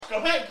Go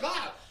ahead,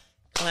 clap.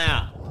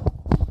 Clap.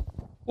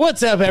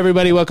 What's up,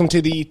 everybody? Welcome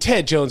to the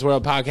Ted Jones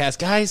World Podcast.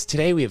 Guys,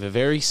 today we have a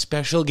very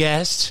special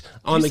guest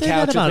on the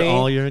couch with me.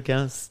 All your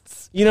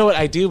guests. You know what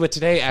I do, but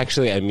today,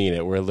 actually, I mean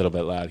it. We're a little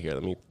bit loud here.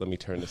 Let me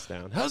turn this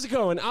down. How's it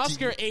going?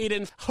 Oscar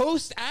Aiden,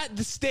 host at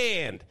The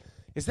Stand.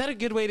 Is that a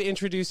good way to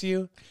introduce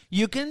you?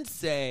 You can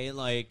say,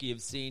 like,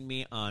 you've seen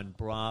me on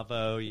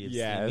Bravo. You've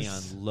seen me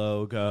on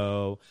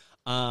Logo.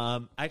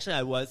 Actually,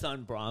 I was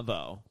on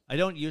Bravo. I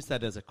don't use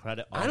that as a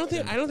credit. I don't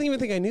even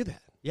think I knew that.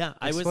 Yeah,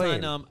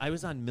 Explain. I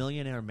was on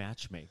Millionaire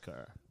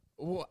Matchmaker.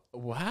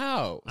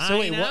 Wow. I So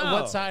wait, know.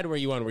 what side were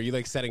you on? Were you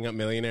like setting up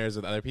millionaires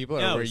with other people,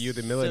 or No, were you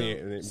the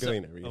billionaire?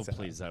 Oh,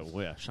 please, I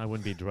wish I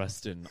wouldn't be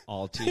dressed in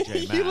all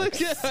TJ Maxx. You look,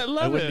 yeah, I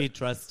love wouldn't it. be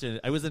dressed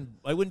in. I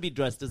wouldn't be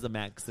dressed as a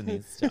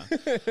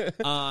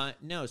Maxinista.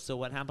 No. So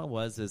what happened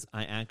is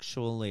I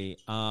actually.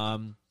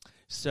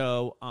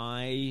 So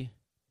I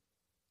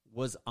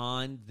was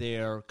on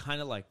their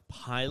kind of like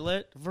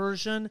pilot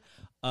version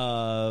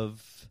of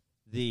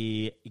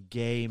the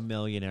Gay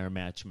Millionaire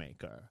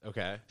Matchmaker.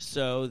 Okay.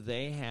 So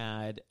they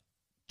had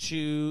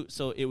two.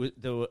 So it was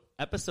the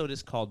episode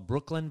is called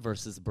Brooklyn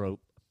versus The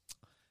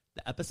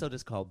episode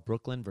is called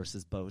Brooklyn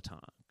versus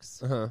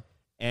Botox,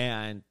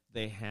 and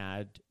they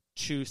had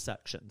two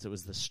sections. It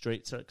was the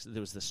straight section. There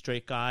was the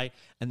straight guy,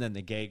 and then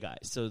the gay guy.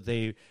 So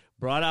they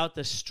brought out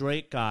the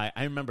straight guy.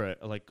 I remember,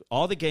 like,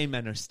 all the gay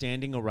men are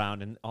standing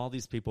around, and all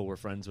these people were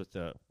friends with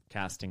the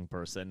casting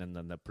person and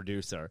then the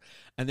producer,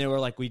 and they were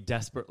like, we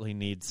desperately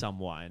need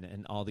someone,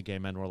 and all the gay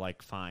men were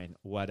like, fine,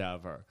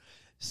 whatever.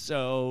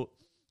 So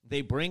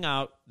they bring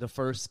out the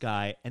first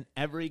guy, and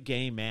every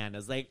gay man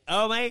is like,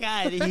 oh my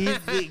God, he's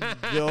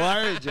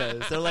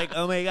gorgeous. They're like,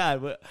 oh my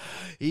God,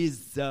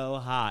 he's so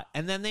hot.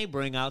 And then they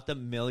bring out the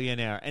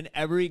millionaire, and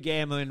every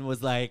gay man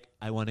was like,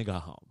 I want to go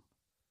home.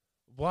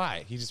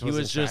 Why? He wasn't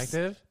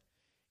attractive?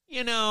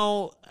 You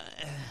know,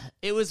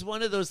 it was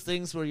one of those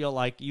things where you're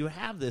like, you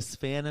have this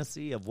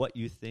fantasy of what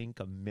you think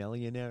a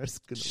millionaire is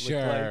going to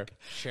look like.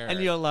 Sure.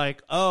 And you're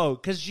like, oh,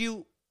 because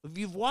if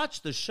you've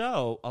watched the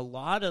show, a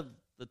lot of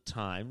the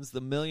times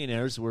the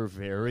millionaires were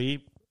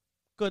very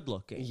good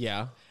looking.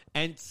 Yeah.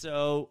 And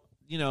so,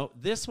 you know,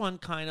 this one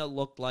kind of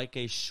looked like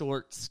a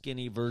short,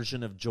 skinny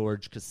version of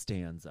George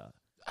Costanza.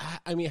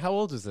 I mean, how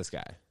old was this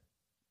guy?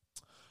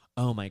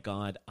 Oh, my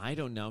God. I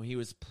don't know. He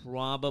was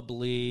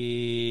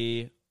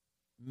probably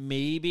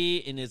maybe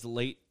in his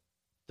late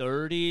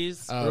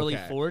 30s, early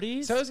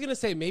 40s. So I was going to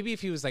say, maybe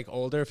if he was like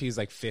older, if he was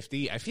like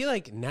 50, I feel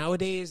like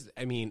nowadays,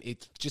 I mean,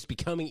 it's just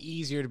becoming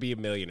easier to be a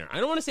millionaire. I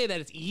don't want to say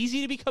that it's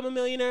easy to become a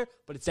millionaire,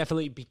 but it's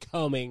definitely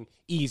becoming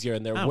easier,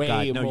 and they're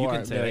way more you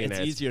can say millionaires.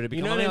 it's easier to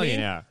become You know a what I mean?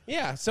 millionaire.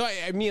 Yeah. So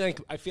I mean, like,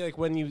 I feel like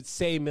when you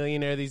say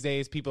millionaire these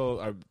days,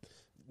 people are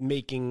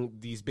making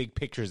these big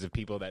pictures of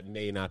people that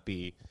may not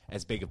be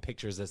as big of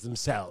pictures as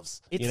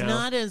themselves. It's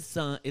not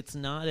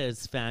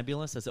as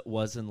fabulous as it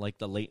was in like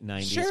the late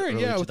 90s. Sure,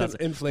 early yeah, 2000s. with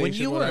the inflation, when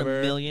you whatever. were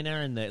a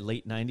millionaire in the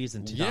late 90s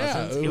and 2000s,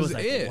 Yeah, it was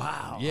like, it.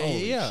 wow, Yeah,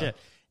 holy yeah. shit.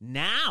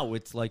 Now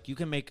it's like you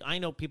can make. I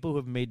know people who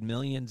have made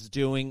millions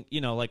doing,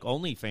 you know, like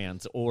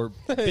OnlyFans or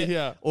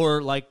Yeah.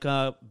 or like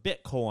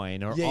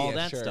Bitcoin or all Yeah,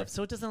 that sure. stuff.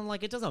 So it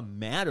doesn't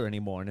matter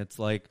anymore, and it's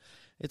like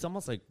it's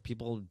almost like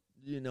people.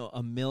 You know,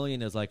 a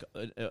million is like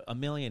a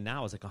million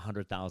now is like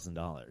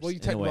 $100,000. Well, you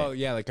talk about,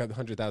 yeah, like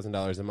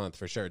 $100,000 a month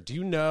for sure. Do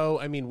you know,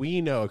 I mean,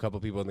 we know a couple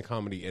people in the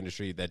comedy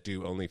industry that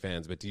do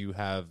OnlyFans, but do you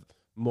have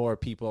more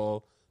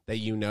people that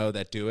you know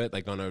that do it,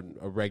 like on a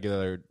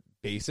regular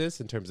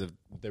basis in terms of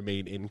their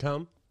main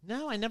income?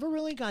 No, I never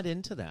really got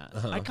into that.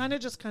 I kind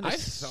of I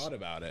thought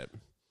about it.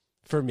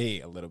 For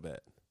me, a little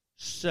bit.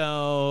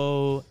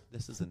 So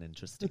this is an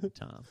interesting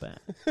topic.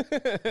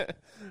 All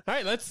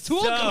right, let's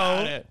talk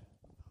about it.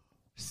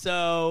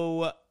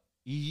 So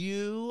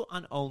you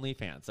on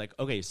OnlyFans, like,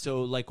 okay,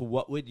 so like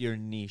what would your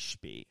niche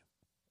be?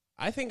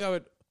 I think I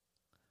would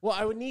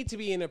need to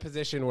be in a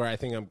position where I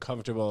think I'm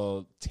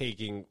comfortable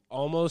taking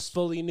almost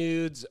fully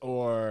nudes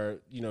or,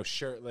 you know,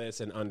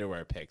 shirtless and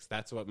underwear pics.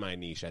 That's what my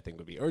niche, I think,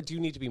 would be. Or do you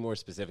need to be more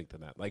specific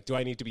than that? Like, do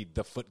I need to be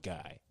the foot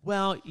guy?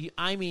 Well,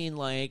 I mean,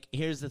 like,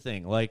 here's the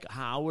thing. Like,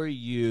 how are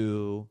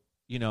you,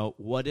 you know,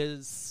 what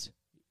is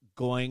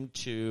going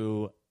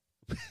to...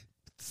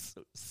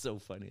 So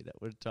funny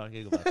that we're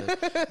talking about this.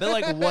 But,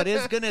 like, what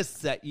is going to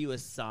set you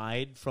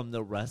aside from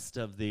the rest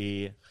of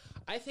the...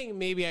 I think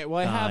maybe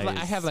I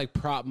have like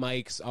prop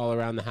mics all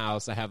around the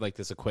house. I have like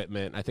this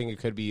equipment. I think it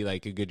could be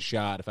like a good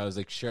shot if I was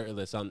like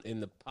shirtless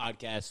in the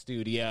podcast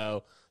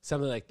studio,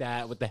 something like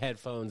that with the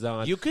headphones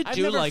on. You could I've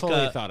do never like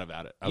fully a thought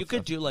about it. You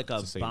could do like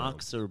a so you know.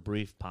 boxer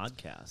brief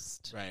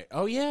podcast, Right.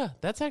 Oh yeah,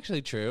 that's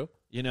actually true.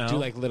 You know, Do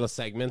like little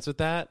segments with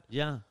that.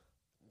 yeah.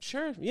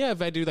 Sure. Yeah,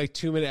 if I do like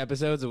 2-minute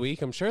episodes a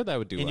week, I'm sure that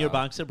would do In well. your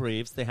boxer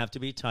briefs, they have to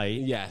be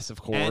tight. Yes,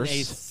 of course. And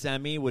a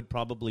semi would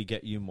probably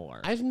get you more.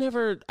 I've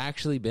never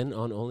actually been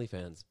on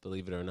OnlyFans,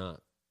 believe it or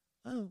not.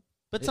 Oh.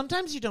 But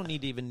sometimes you don't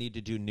even need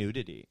to do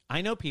nudity.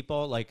 I know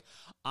people, like,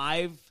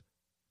 I've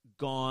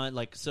gone,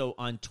 like, so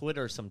on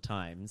Twitter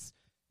sometimes,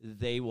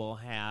 they will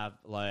have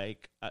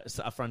like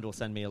a friend will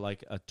send me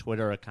like a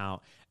Twitter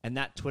account, and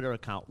that Twitter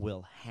account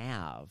will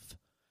have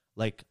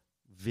like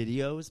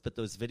videos, but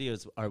those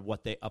videos are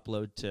what they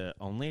upload to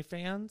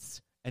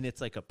OnlyFans, and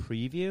it's like a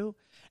preview,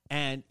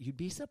 and you'd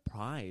be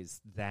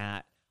surprised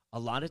that a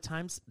lot of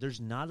times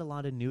there's not a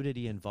lot of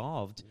nudity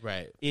involved.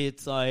 Right.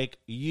 It's like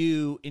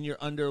you in your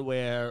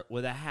underwear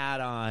with a hat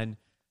on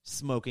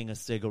smoking a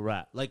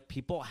cigarette. Like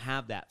people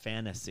have that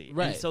fantasy.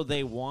 Right. And so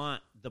they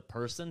want the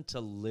person to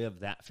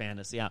live that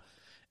fantasy out.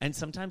 And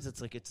sometimes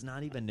it's like it's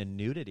not even a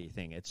nudity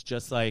thing. It's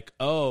just like,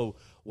 oh,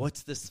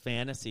 what's this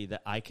fantasy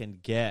that I can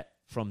get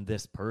from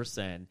this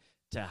person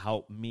to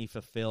help me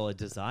fulfill a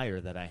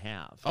desire that I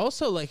have?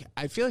 Also, like,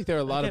 I feel like there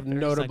are a lot of Very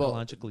notable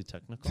psychologically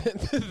technical.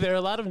 there are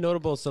a lot of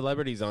notable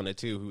celebrities on it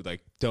too who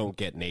like don't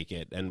get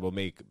naked and will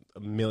make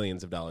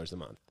millions of dollars a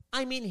month.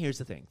 I mean, here's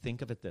the thing.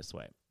 Think of it this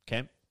way,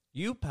 okay?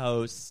 You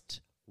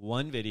post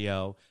one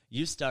video,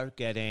 you start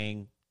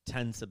getting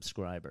 10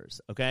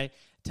 subscribers, okay?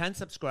 10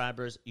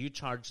 subscribers, you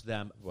charge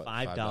them What,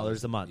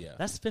 $5 a month. Yeah.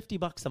 That's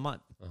 $50 a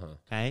month, Uh-huh.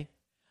 okay?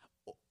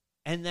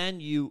 And then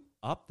you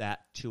up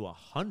that to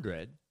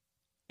 100,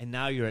 and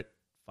now you're at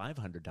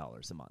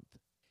 $500 a month.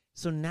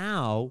 So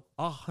now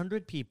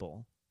 100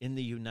 people in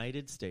the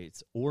United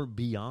States or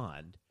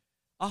beyond,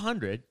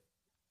 100,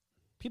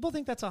 people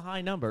think that's a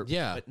high number,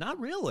 Yeah. but not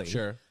really.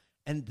 Sure.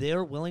 And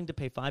they're willing to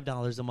pay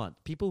 $5 a month.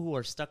 People who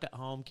are stuck at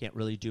home, can't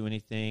really do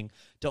anything,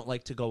 don't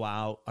like to go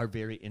out, are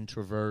very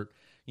introvert,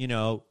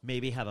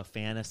 maybe have a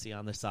fantasy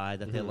on the side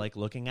that they like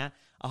looking at.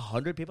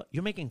 100 people,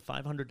 you're making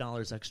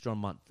 $500 extra a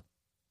month.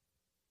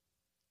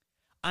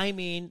 I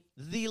mean,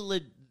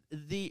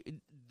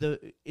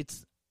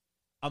 it's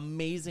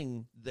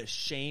amazing the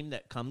shame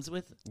that comes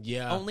with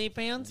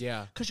OnlyFans.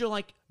 Yeah. Because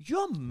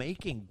you're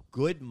making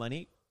good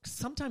money,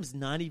 sometimes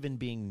not even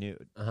being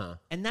nude. Uh-huh.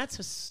 And that's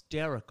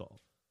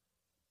hysterical.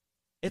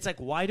 It's like,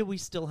 why do we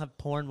still have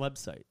porn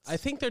websites? I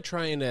think they're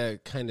trying to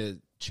kind of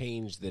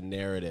change the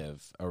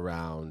narrative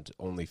around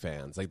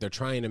OnlyFans. Like they're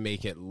trying to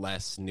make it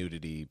less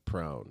nudity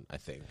prone, I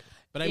think.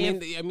 But I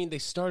mean, they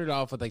started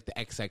off with like the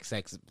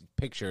XXX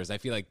pictures. I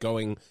feel like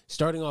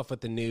starting off with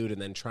the nude and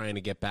then trying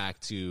to get back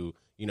to,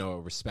 a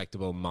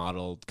respectable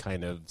modeled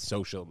kind of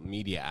social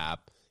media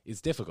app is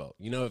difficult.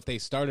 If they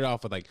started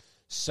off with like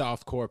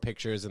softcore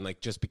pictures and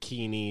like just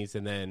bikinis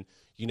and then,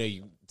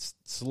 you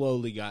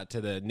slowly got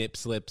to the nip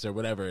slips or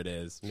whatever it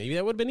is, maybe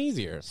that would have been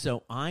easier.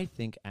 So I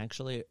think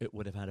actually it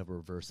would have had a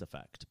reverse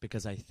effect,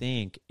 because I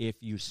think if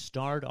you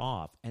start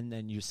off and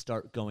then you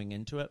start going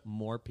into it,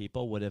 more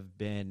people would have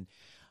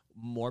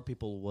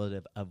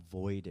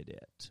avoided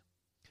it.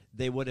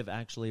 They would have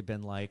actually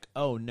been like,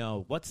 oh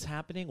no, what's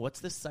happening?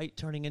 What's this site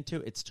turning into?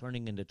 It's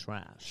turning into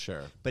trash.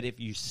 Sure. But if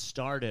you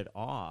started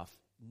off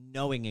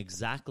knowing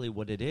exactly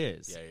what it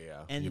is,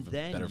 and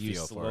then you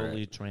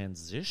slowly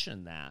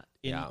transition that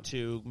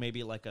into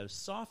maybe like a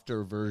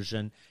softer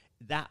version,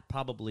 that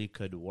probably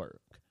could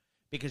work,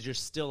 because you're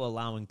still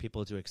allowing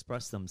people to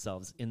express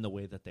themselves in the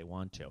way that they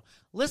want to.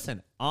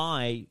 Listen,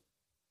 I'd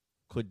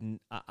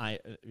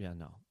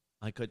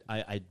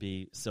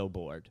be so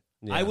bored.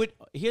 Yeah.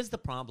 Here's the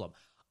problem.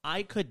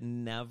 I could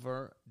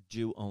never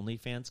do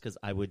OnlyFans because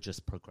I would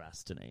just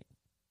procrastinate.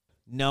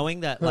 Knowing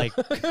that, like...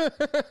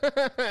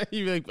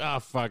 You'd be like, oh,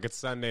 fuck, it's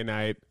Sunday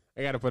night.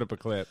 I got to put up a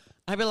clip.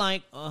 I'd be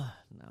like, oh,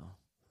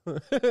 no.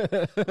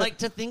 Like,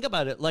 to think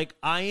about it, like,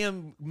 I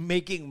am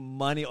making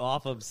money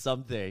off of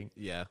something.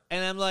 Yeah.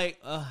 And I'm like,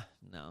 oh,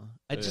 no.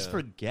 I just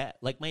forget.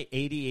 Like, my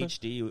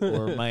ADHD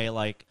or my,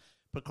 like,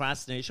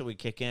 procrastination would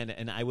kick in,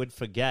 and I would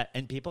forget.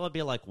 And people would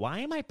be like, why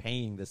am I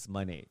paying this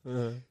money?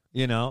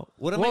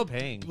 What am I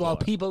paying Well,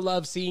 for? people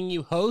love seeing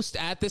you host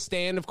at The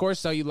Stand. Of course,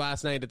 saw you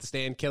last night at The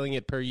Stand, killing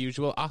it per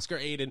usual. Oscar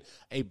Aiden,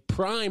 a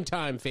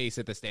primetime face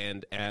at The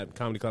Stand at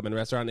Comedy Club and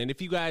Restaurant. And if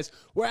you guys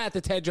were at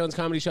the Ted Jones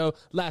Comedy Show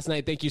last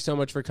night, thank you so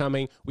much for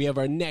coming. We have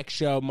our next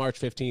show, March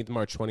 15th,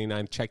 March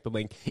 29th. Check the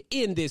link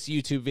in this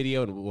YouTube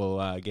video, and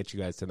we'll get you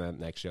guys to that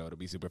next show. It'll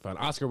be super fun.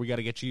 Oscar, we got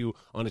to get you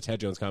on a Ted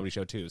Jones Comedy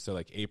Show, too. So,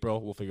 like,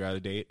 April, we'll figure out a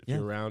date if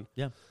you're around.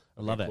 Yeah,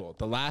 I love it.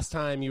 The last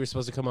time you were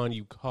supposed to come on,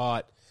 you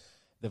caught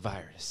the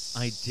virus.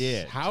 I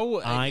did. How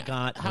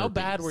herpes.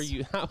 bad were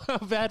you? How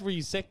bad were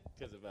you sick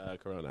because of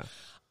Corona?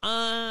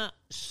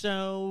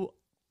 So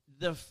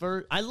the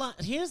first,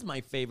 here's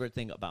my favorite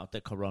thing about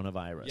the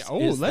coronavirus. Yeah. Oh,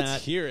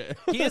 let's hear it.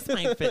 Here's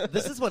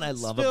this is what I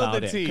love Spill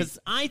about the it, tea. because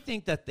I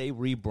think that they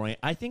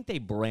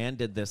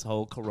branded this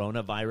whole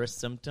coronavirus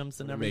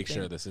symptoms and everything. Make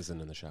sure this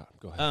isn't in the shot.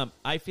 Go ahead.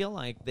 I feel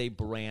like they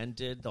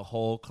branded the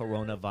whole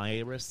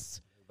coronavirus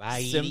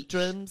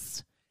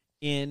symptoms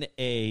in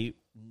a.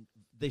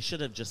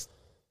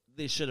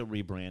 They should have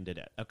rebranded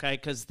it, okay?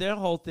 Because their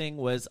whole thing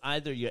was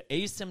either you're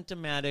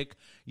asymptomatic,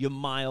 you're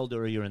mild,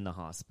 or you're in the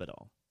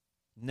hospital.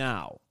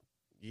 Now,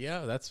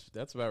 yeah, that's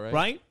about right.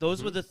 Right?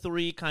 Those were the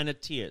three kind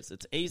of tiers.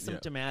 It's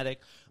asymptomatic,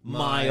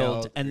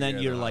 mild, and then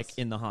you're like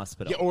in the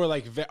hospital. Yeah, or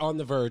like on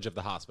the verge of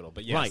the hospital.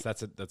 But yes, Right.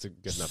 that's a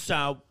good enough.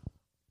 So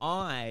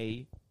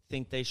I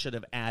think they should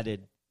have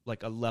added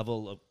like a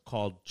level of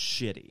called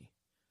shitty.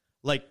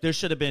 Like there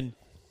should have been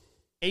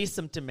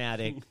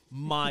asymptomatic,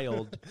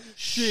 mild,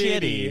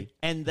 shitty,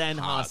 and then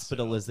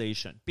Hospital.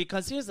 hospitalization.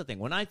 Because here's the thing.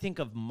 When I think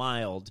of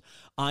mild,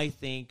 I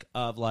think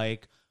of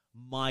like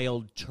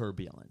mild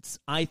turbulence.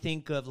 I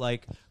think of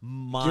like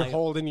mild. You're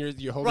holding your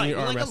Right,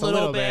 arm like rest a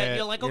little bit. You're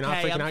You're like, not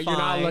okay, freaking I'm out. fine. You're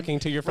not looking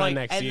to your friend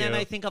Right, next to you. And then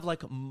I think of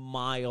like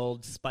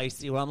mild,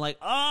 spicy, where I'm like,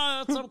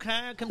 oh, it's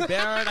okay. I can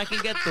bear it. I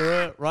can get through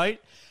it,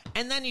 right?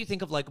 And then you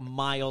think of like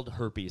mild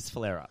herpes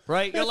flare up,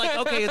 right? You're like,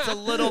 okay, it's a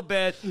little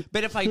bit,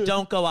 but if I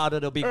don't go out,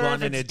 it'll be Or gone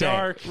if in a it's day.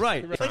 dark,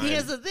 Right. right. But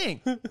here's the thing.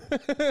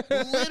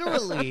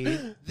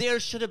 Literally, there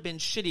should have been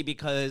shitty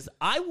because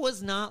I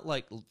was not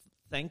like,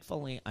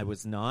 thankfully, I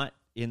was not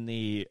in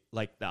the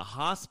like the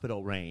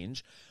hospital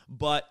range,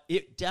 but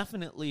it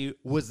definitely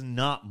was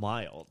not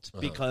mild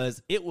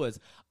because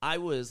I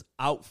was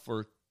out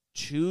for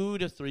 2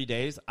 to 3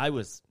 days. I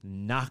was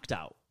knocked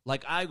out.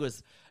 Like I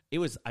was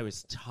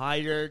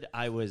tired.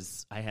 I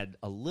had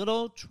a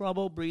little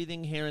trouble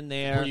breathing here and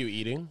there. Were you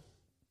eating?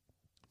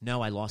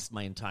 No, I lost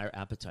my entire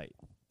appetite.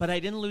 But I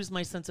didn't lose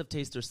my sense of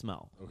taste or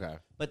smell. Okay.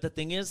 But the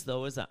thing is,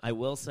 though, is that I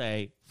will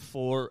say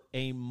for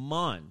a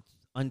month,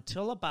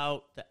 until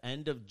about the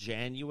end of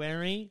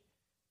January,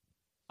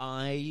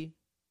 I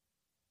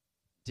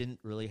didn't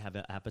really have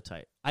an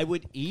appetite. I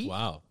would eat,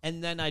 Wow.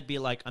 and then I'd be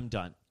like, I'm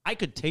done. I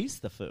could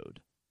taste the food.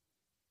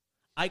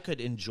 I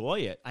could enjoy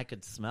it. I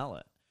could smell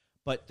it.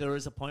 But there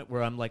was a point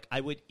where I'm like,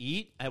 I would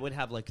eat. I would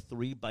have like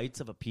 3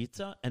 bites of a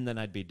pizza, and then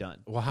I'd be done.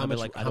 Well, how I'd be much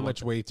like, I how don't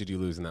much want weight did you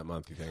lose in that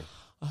month, you think?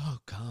 Oh,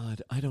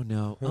 God. I don't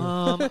know.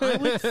 I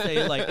would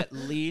say like at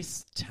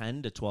least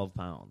 10 to 12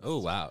 pounds. Oh,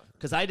 wow.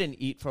 Because I didn't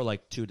eat for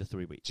like 2 to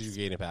 3 weeks. Did you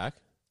gain it back?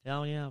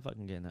 Hell yeah,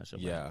 fucking getting that shit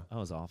back. Yeah. That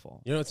was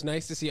awful. You know, it's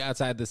nice to see you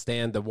outside the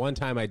stand. The one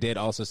time I did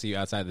also see you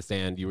outside the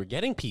stand, you were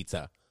getting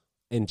pizza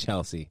in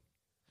Chelsea.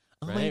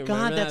 Oh, Right? my Remember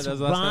God, that? that's That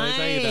was last time I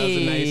saw you. That was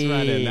a nice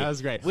run-in. That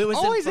was great. We was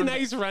in Always a front-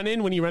 nice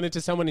run-in when you run into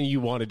someone and you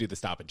want to do the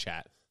stop and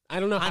chat. I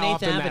don't know On how 8th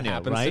often Avenue, that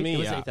happens right? to me. It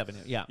was yeah. 8th Avenue,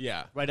 yeah.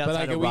 Yeah. Right But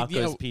outside of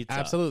Rocco's Pizza.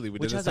 Absolutely. We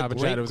which did the has a stop and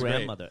great chat. It was great.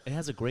 grandmother. It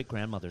has a great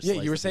grandmother Yeah,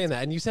 slice you were of saying pizza.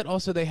 that. And you said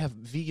also they have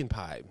vegan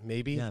pie,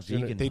 maybe? Yeah, Do you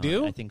know- vegan They pie.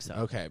 do? I think so.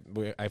 Okay.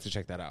 I have to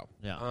check that out.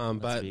 Yeah, But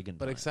that's vegan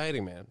pie.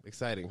 exciting, man.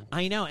 Exciting.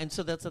 I know, and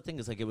so that's the thing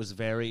is like it was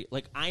very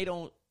like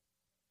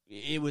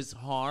it was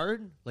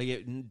hard. Like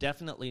it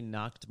definitely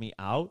knocked me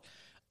out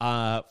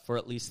for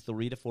at least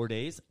 3 to 4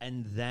 days,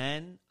 and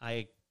then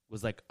I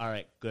was like, all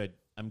right, good.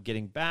 I'm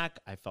getting back.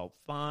 I felt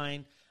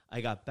fine. I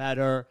got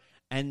better,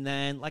 and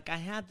then like I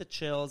had the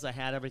chills. I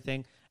had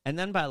everything, and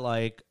then by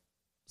like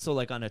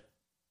on a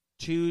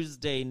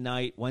Tuesday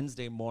night,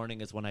 Wednesday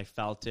morning is when I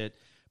felt it.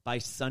 By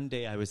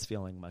Sunday, I was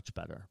feeling much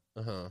better.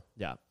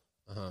 Yeah.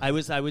 I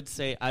would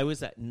say I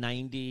was at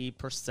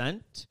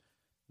 90%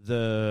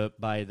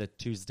 by the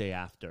Tuesday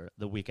after,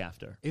 the week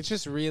after. It's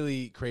just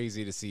really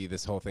crazy to see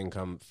this whole thing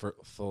come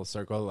full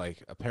circle.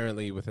 Like,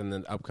 apparently within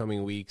the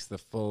upcoming weeks, the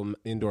full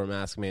indoor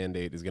mask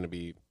mandate is going to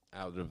be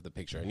out of the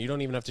picture. And you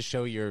don't even have to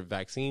show your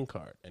vaccine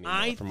card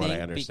anymore, from what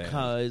I understand.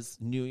 Because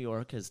New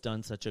York has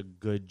done such a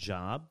good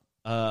job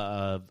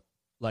of,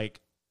 like,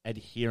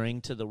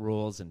 adhering to the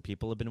rules, and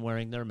people have been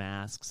wearing their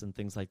masks and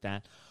things like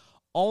that.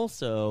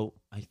 Also,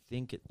 I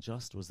think it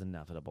just was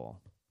inevitable.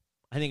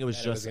 I think it was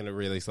It just was going to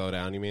really slow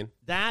down, you mean?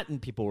 that,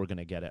 and people were going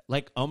to get it.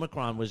 Like,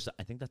 Omicron was,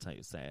 I think that's how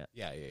you say it.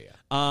 Yeah.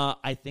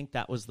 I think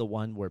that was the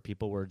one where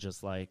people were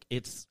just like,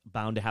 it's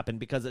bound to happen.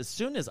 Because as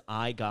soon as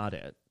I got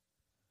it,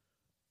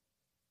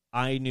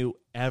 I knew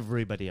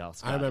everybody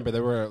else got I remember it.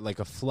 there were like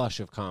a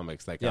flush of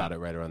comics that got it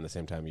right around the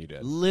same time you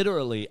did.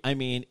 Literally, I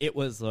mean, it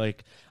was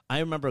like, I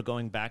remember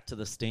going back to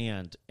the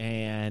stand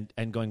and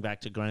going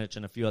back to Greenwich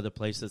and a few other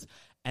places,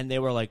 and they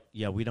were like,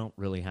 yeah, we don't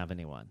really have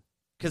anyone.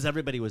 Because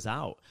everybody was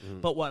out.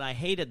 But what I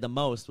hated the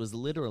most was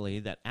literally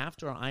that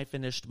after I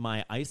finished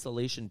my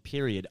isolation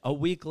period, a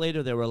week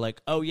later they were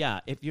like, oh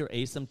yeah, if you're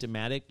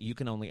asymptomatic, you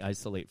can only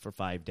isolate for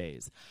 5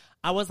 days.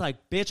 I was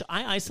like, bitch,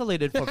 I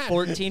isolated for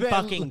 14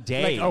 fucking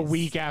days. Like a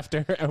week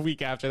after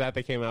that,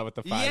 they came out with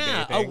the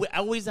 5-day thing.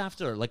 Always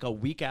after, like a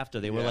week after,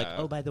 they were like, Yeah.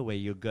 oh, by the way,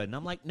 you're good. And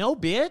I'm like, no,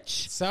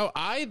 bitch. So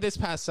I, this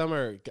past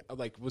summer,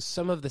 like, was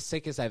some of the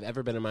sickest I've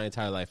ever been in my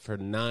entire life for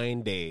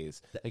 9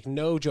 days. Like,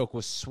 no joke,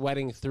 was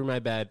sweating through my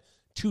bed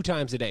 2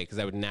 times a day because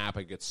I would nap.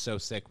 I'd get so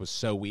sick, was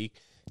so weak.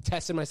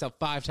 Tested myself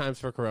 5 times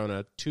for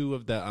corona, 2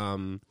 of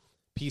the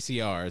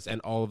PCRs,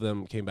 and all of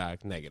them came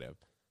back negative.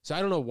 So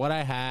I don't know what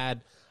I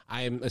had.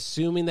 I'm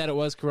assuming that it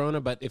was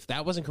corona, but if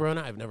that wasn't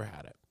corona, I've never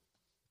had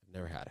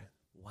it.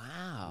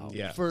 Wow.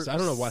 Yeah. For So I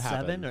don't know what 7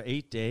 happened. or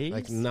 8 days?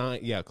 Like 9,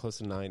 yeah, close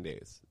to 9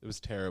 days. It was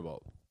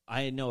terrible.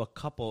 I know a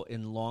couple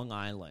in Long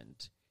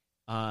Island.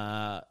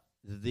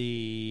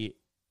 The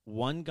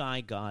one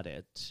guy got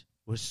it,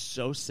 was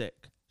so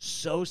sick,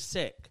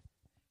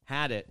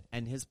 had it,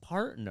 and his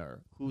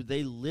partner, who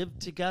they lived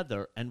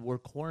together and were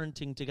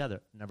quarantined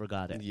together, never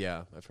got it.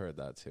 Yeah, I've heard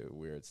that too.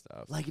 Weird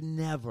stuff. Like,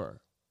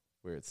 never.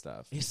 Weird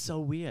stuff. It's so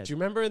weird. Do you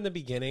remember in the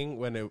beginning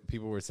when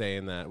people were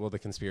saying that, well, the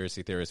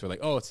conspiracy theorists were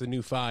like, oh, it's the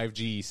new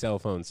 5G cell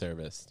phone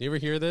service. Do you ever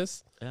hear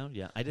this? Oh,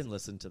 yeah. I didn't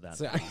listen to that.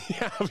 So,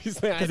 yeah,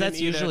 obviously I Because didn't that's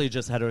either. usually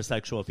just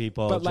heterosexual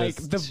people. But like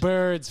just the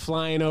birds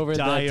flying over the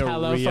diarrhea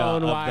telephone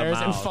of the wires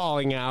and mouth.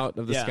 falling out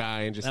of the Yeah,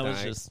 sky and just that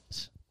dying. was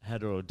just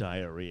hetero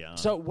diarrhea.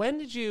 So when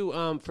did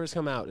you first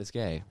come out as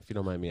gay, if you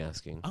don't mind me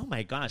asking? Oh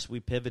my gosh, we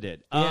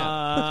pivoted.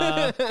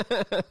 Yeah.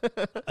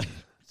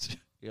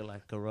 You're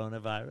like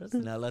coronavirus.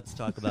 Now let's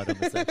talk about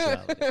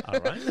homosexuality. All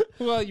right.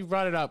 Well, you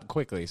brought it up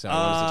quickly, so I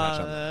wanted to touch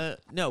on that.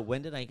 No,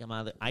 when did I come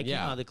out of I came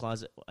Yeah. out of the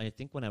closet, I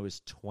think when I was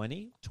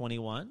 20,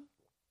 21.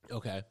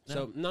 Okay.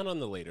 So not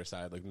on the later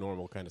side, like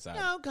normal kind of side.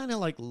 No, kind of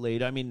like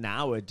later. I mean,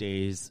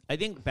 nowadays, I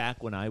think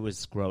back when I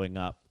was growing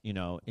up, you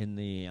know, in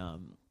the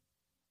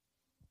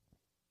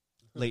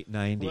late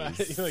 90s.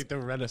 Right, like the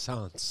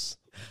Renaissance.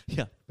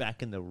 Yeah,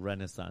 back in the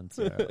Renaissance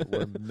era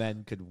where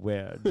men could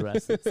wear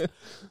dresses.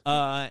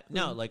 No,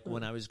 like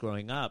when I was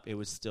growing up, it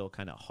was still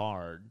kind of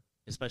hard,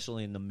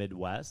 especially in the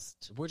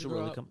Midwest. Where'd you to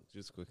grow really up?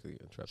 Just quickly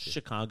interrupt you.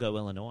 Chicago,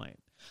 Illinois.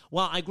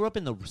 Well, I grew up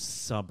in the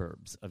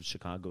suburbs of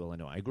Chicago,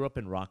 Illinois. I grew up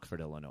in Rockford,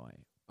 Illinois.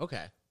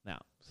 Okay.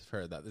 Now, I've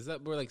heard that. Is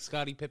that where like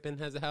Scottie Pippen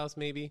has a house?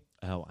 Maybe.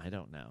 oh, I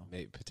don't know.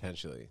 Maybe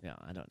potentially. Yeah,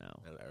 I don't know.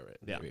 I don't know, right?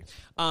 Yeah. Maybe.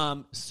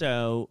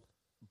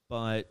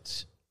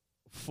 But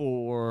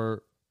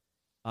for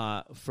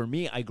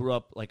me, I grew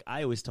up, like,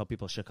 I always tell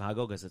people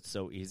Chicago because it's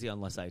so easy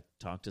unless I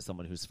talk to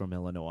someone who's from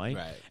Illinois.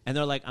 Right. And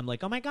they're like, I'm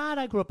like, oh my God,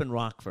 I grew up in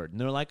Rockford. And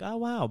they're like, oh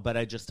wow. But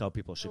I just tell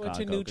people I Chicago. went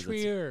to New 'cause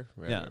Trier.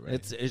 Right, yeah, right,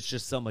 right. it's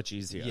just so much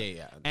easier.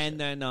 Yeah. And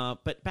then,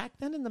 but back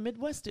then in the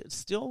Midwest, it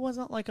still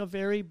wasn't like a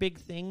very big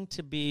thing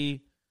to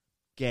be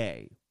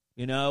gay.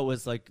 You know, it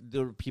was like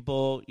there were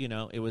people, you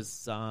know, it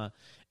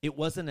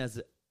wasn't as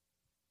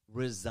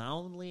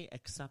resoundingly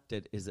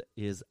accepted as it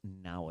is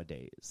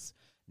nowadays.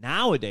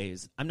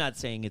 Nowadays, I'm not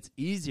saying it's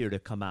easier to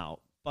come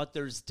out, but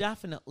there's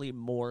definitely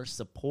more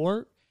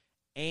support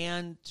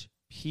and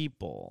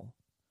people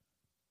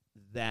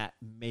that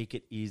make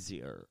it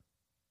easier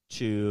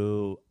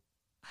to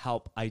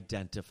help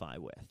identify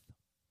with.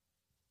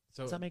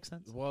 So, Does that make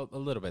sense? Well, a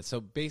little bit.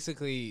 So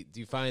basically, do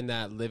you find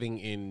that living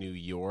in New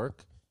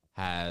York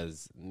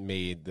has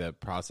made the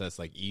process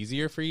like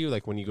easier for you?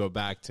 Like when you go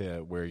back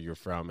to where you're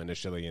from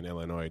initially in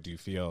Illinois, do you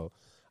feel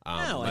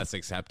less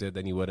accepted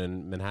than you would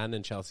in Manhattan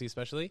and Chelsea,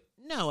 especially?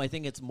 No, I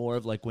think it's more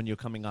of like when you're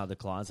coming out of the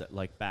closet.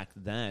 Like back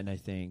then, I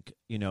think,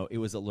 you know, it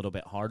was a little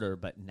bit harder.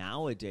 But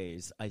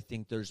nowadays, I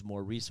think there's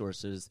more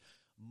resources,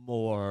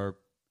 more,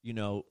 you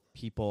know,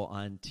 people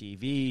on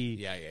TV.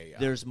 Yeah.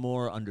 There's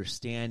more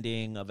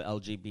understanding of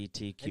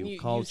LGBTQ And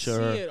culture.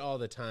 You see it all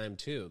the time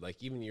too.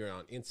 Like even you're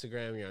on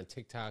Instagram, you're on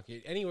TikTok,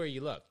 anywhere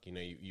you look, you know,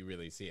 you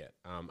really see it.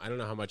 I don't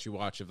know how much you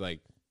watch of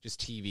like just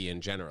TV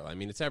in general. I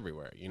mean, it's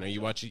everywhere. You know,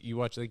 you watch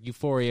like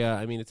Euphoria.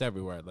 I mean, it's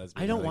everywhere.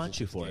 Lesbian I don't watch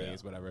relationships, Euphoria.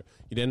 gays, whatever.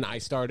 You didn't? I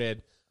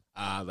started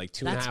like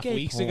 2.5 That's gay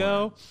weeks porn.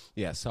 ago.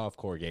 Yeah,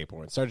 softcore gay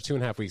porn. Started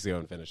 2.5 weeks ago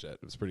and finished it.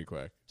 It was pretty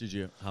quick. Did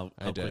you? How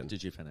I quick did.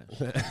 did you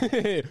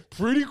finish?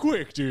 Pretty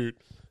quick, dude.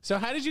 So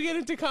how did you get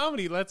into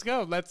comedy? Let's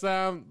go.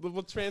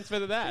 We'll transfer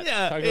to that.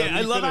 Talk about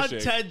I me love how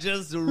finishing. Ted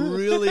just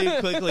really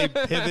quickly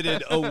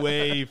pivoted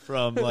away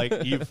from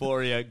like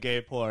Euphoria,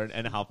 gay porn,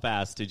 and how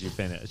fast did you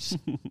finish?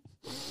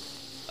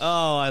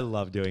 Oh, I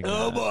love doing that.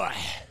 Oh boy.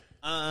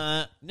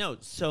 No,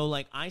 so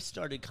like I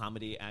started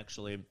comedy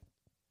actually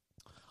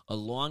a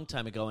long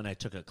time ago, and I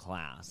took a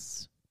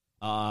class.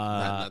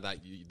 Not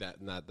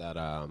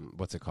that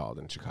what's it called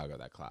in Chicago?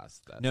 That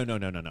class.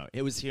 No.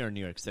 It was here in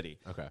New York City.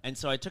 Okay. And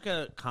so I took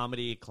a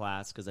comedy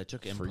class because I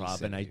took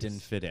improv, and I cities.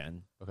 didn't fit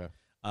in. Okay.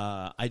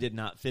 I did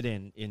not fit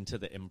into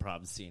the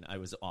improv scene. I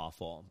was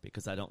awful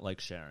because I don't like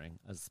sharing,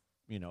 as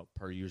you know,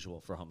 per usual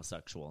for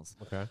homosexuals.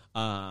 Okay.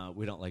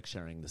 We don't like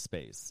sharing the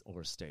space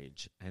or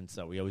stage, and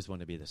so we always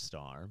want to be the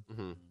star.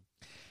 Mhm.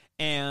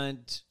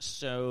 And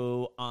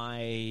so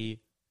I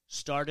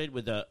started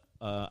with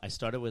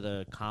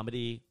a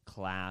comedy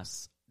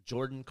class.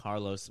 Jordan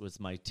Carlos was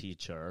my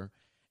teacher.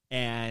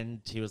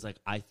 And he was like,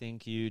 I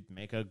think you'd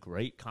make a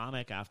great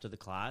comic after the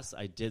class.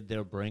 I did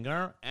their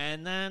bringer,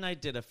 and then I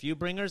did a few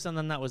bringers, and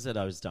then that was it.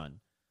 I was done.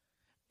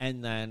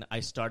 And then I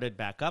started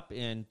back up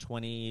in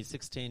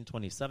 2016,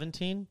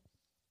 2017. And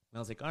I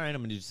was like, all right, I'm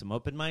going to do some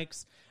open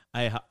mics.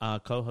 I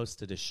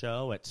co-hosted a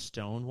show at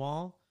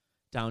Stonewall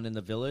down in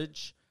the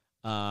Village.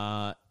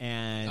 And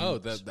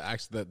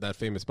that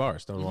famous bar,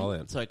 Stonewall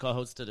Inn. so I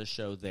co-hosted a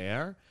show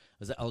there. It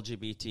was an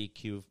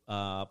LGBTQ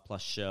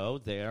plus show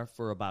there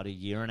for about a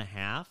year and a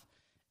half.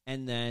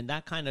 And then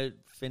that kind of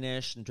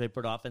finished and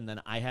tapered off. And then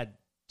I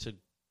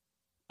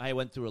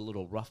went through a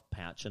little rough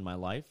patch in my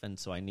life. And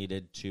so I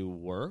needed to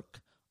work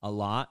a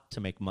lot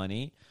to make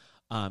money.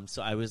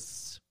 So I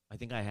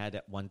think I had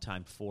at one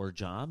time 4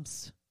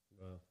 jobs.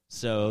 Wow.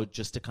 So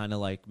just to kind of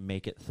like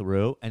make it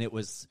through. And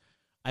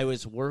I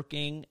was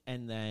working,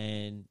 and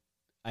then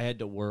I had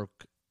to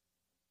work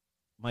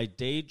my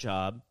day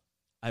job.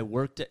 I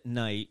worked at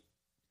night,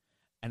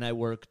 and I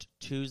worked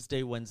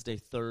Tuesday, Wednesday,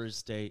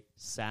 Thursday,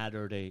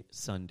 Saturday,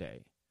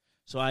 Sunday.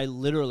 So I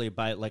literally,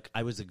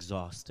 I was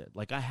exhausted.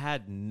 Like, I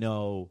had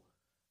no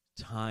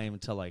time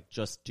to, like,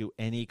 just do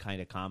any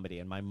kind of comedy,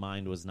 and my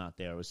mind was not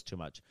there. It was too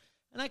much.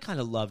 And I kind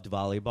of loved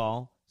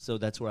volleyball, so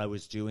that's what I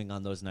was doing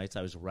on those nights.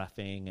 I was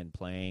reffing and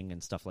playing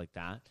and stuff like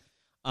that.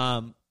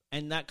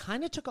 And that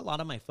kind of took a lot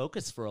of my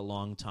focus for a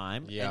long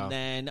time. Yeah. And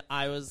then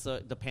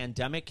the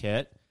pandemic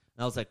hit,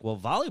 and I was like, well,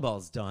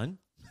 volleyball's done.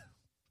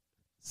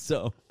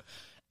 So,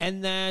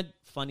 and then,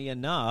 funny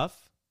enough,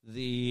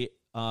 the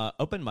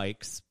open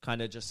mics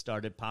kind of just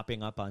started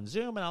popping up on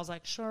Zoom, and I was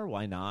like, sure,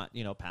 why not?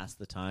 Pass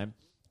the time.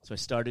 So I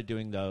started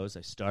doing those.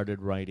 I started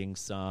writing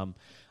some.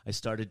 I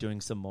started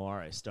doing some more.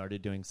 I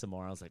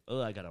was like, oh,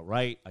 I gotta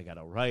write.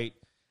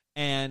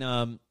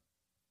 And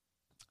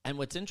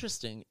what's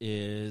interesting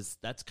is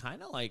that's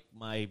kind of like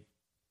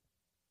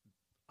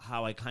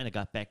how I kind of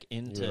got back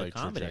into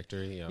comedy.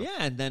 Trajectory, yeah,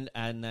 and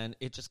then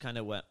it just kind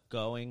of went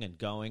going and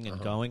going and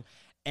going.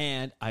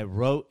 And I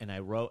wrote, and I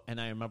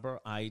remember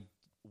I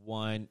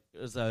won.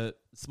 It was a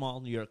small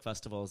New York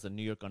festival. It was the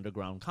New York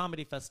Underground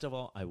Comedy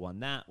Festival. I won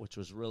that, which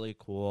was really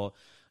cool.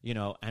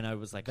 And I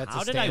was like,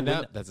 how did I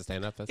win? That's a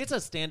stand-up festival? It's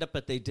a stand-up,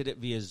 but they did it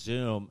via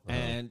Zoom.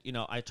 And,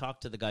 I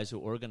talked to the guys who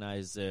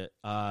organized it,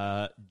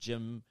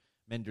 Jim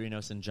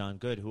Mendrinos and John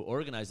Good, who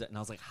organized it. And I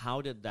was like,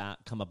 how did that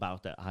come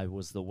about that I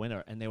was the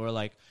winner? And they were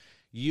like,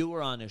 you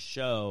were on a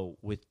show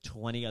with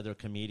 20 other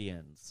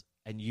comedians,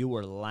 and you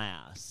were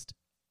last,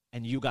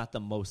 and you got the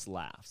most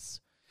laughs.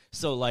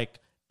 So, like,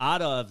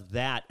 out of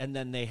that, and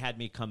then they had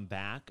me come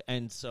back,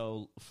 and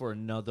so for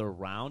another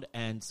round,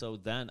 and so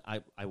then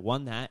I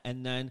won that,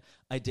 and then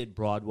I did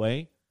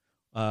Broadway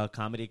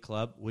Comedy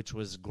Club, which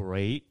was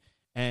great,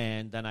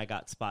 and then I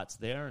got spots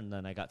there, and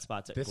then I got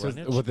spots at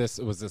Greenwich.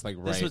 Was this like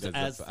right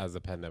as the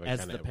pandemic?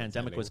 As the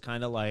pandemic was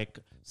kind of like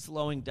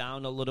slowing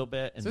down a little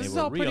bit, and so they this were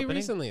is all reopening. pretty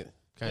recently,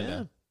 kind of.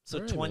 Yeah. So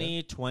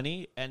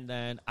 2020, and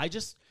then I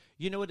just,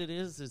 you know what it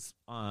is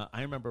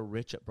I remember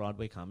Rich at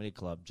Broadway Comedy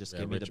Club just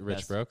gave me the best.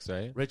 Rich Brooks,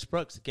 right? Rich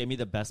Brooks gave me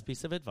the best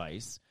piece of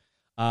advice.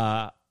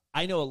 I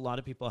know a lot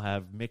of people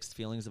have mixed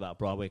feelings about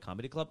Broadway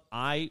Comedy Club.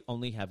 I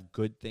only have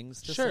good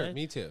things to say. Sure,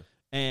 me too.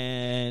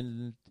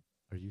 And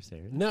are you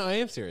serious? No, I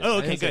am serious. Oh,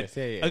 okay, good.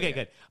 Yeah, okay,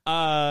 good.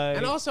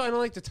 And also, I don't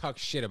like to talk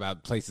shit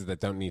about places that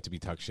don't need to be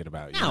talked shit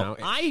about.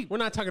 We're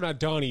not talking about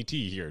Donnie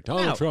T here.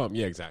 Donald Trump.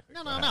 Yeah, exactly.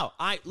 No.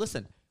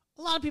 Listen.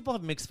 A lot of people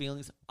have mixed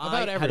feelings.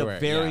 About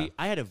everywhere.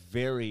 I had a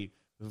very,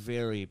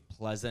 very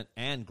pleasant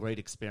and great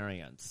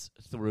experience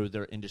through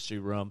their industry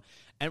room.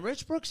 And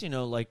Rich Brooks,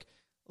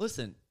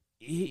 listen,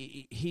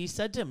 he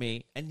said to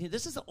me, and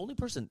this is the only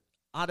person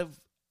out of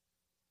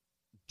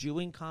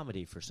doing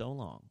comedy for so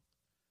long,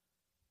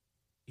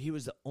 he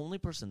was the only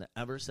person that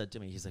ever said to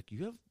me, he's like,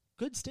 you have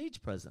good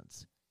stage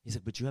presence. He's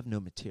like, but you have no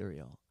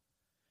material.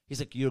 He's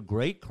like, you're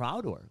great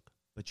crowd work,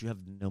 but you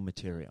have no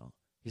material.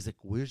 He's like,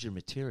 where's your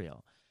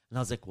material? And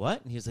I was like,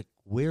 what? And he was like,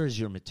 where is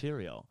your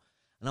material?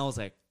 And I was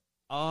like,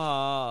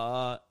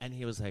 and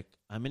he was like,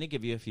 I'm going to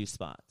give you a few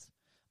spots.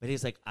 But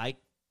he's like, I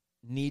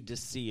need to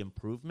see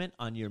improvement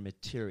on your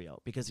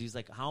material. Because he's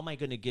like, how am I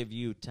going to give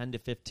you 10 to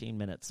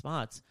 15-minute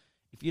spots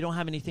if you don't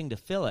have anything to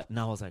fill it? And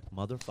I was like,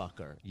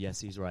 motherfucker,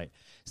 yes, he's right.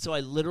 So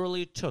I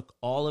literally took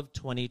all of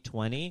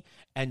 2020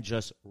 and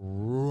just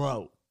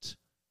wrote.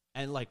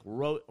 And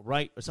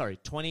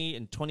 20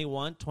 and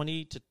 21,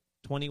 20 to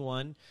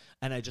 21,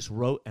 and I just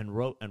wrote,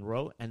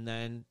 and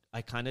then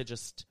I kind of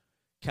just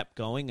kept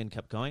going,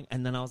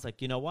 and then I was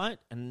like, you know what?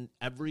 And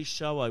every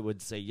show I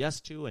would say yes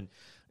to,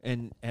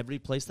 and every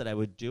place that I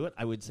would do it,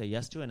 I would say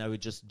yes to, and I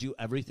would just do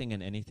everything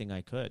and anything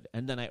I could.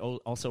 And then I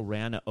also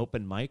ran an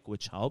open mic,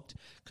 which helped,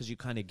 because you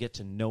kind of get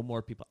to know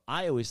more people.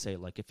 I always say,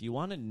 like, if you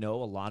want to know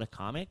a lot of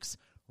comics,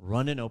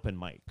 run an open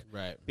mic.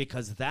 Right.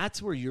 Because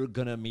that's where you're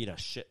going to meet a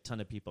shit ton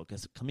of people.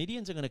 Because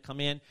comedians are going to come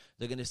in,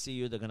 they're going to see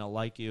you, they're going to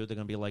like you, they're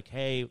going to be like,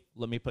 hey,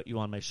 let me put you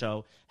on my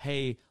show.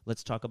 Hey,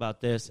 let's talk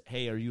about this.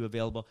 Hey, are you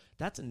available?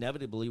 That's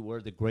inevitably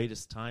where the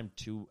greatest time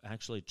to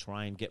actually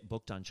try and get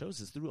booked on shows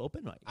is through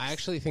open mics. I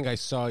actually think I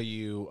saw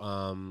you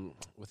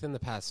within the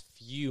past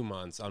few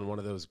months on one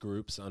of those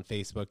groups on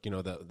Facebook,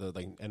 the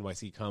like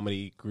NYC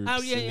comedy groups.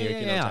 Oh, yeah, in New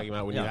York, yeah. Talking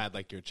about when you had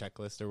like your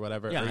checklist or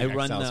whatever. Yeah, or I your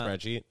run Excel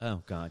spreadsheet.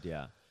 Oh, God,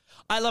 yeah.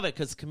 I love it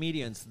because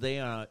comedians, they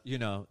are,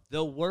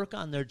 they'll work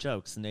on their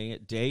jokes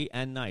day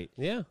and night.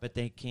 Yeah. But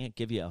they can't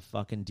give you a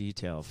fucking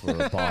detail for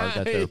a bar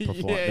that they're doing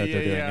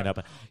it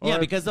up. Or,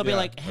 because they'll be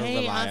like,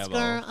 hey, reliable.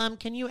 Oscar,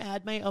 can you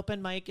add my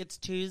open mic? It's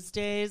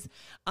Tuesdays,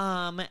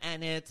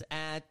 and it's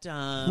at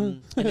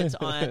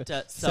Subway.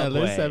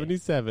 Cellar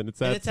 77.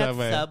 It's at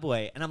Subway. At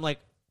Subway. And I'm like,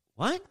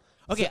 what?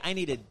 Okay, I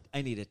need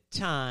a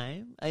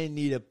time. I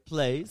need a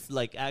place,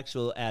 like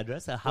actual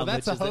address. How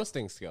that's much a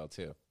hosting skill,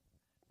 too.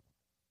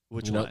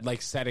 Which one?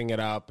 Like setting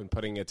it up and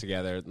putting it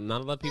together.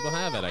 Not a lot of people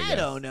have it, I guess. I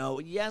don't know.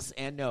 Yes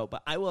and no.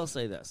 But I will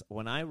say this.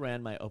 When I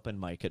ran my open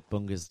mic at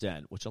Bunga's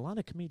Den, which a lot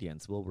of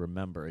comedians will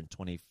remember in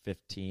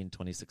 2015,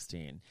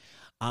 2016,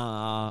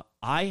 I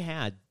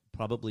had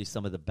probably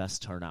some of the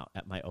best turnout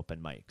at my open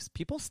mics.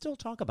 People still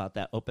talk about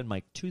that open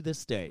mic to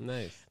this day.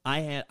 Nice.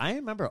 I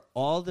remember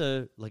all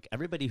the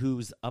everybody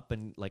who's up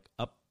and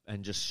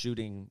just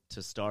shooting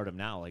to stardom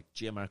now, like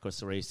Gianmarco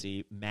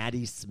Ceresi,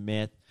 Maddie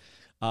Smith,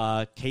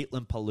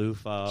 Caitlin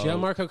Palufo.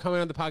 Gianmarco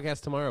coming on the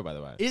podcast tomorrow, by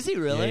the way. Is he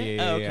really?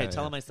 Yeah, okay.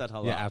 Tell him I said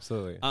hello. Yeah,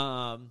 absolutely.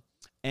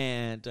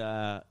 And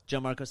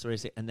Gianmarco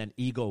Ceresi, and then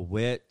Eagle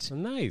Witt.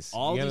 Nice.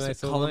 All you got these a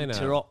nice little lineup.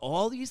 Tyrrell,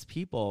 all these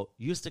people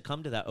used to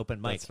come to that open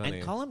mic. That's funny.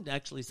 And Colin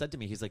actually said to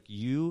me, he's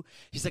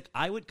like,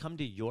 I would come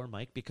to your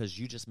mic because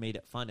you just made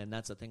it fun. And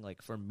that's the thing.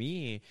 Like for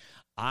me,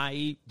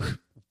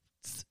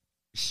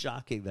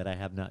 shocking that I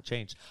have not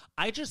changed.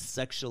 I just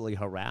sexually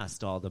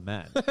harassed all the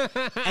men.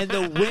 And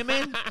the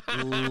women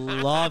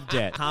loved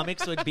it.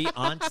 Comics would be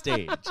on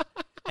stage.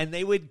 And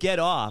they would get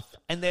off,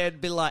 and they'd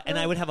be like, and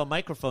I would have a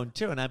microphone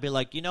too, and I'd be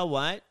like, you know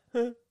what?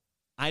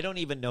 I don't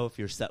even know if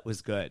your set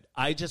was good.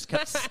 I just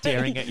kept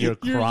staring at your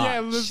crotch.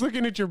 Yeah, just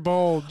looking at your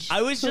bulge.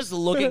 I was just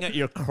looking at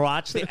your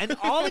crotch, and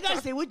all the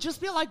guys, they would just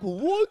be like,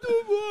 "What the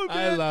fuck?"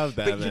 Man? I love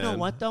that. But man. you know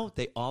what though?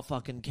 They all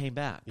fucking came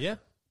back. Yeah.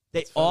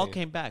 They all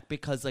came back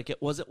because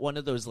it wasn't one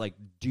of those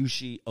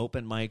douchey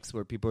open mics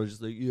where people are just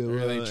like, yeah,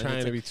 really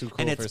trying to be too cool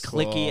and for it's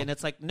school. clicky, and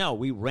it's like, no,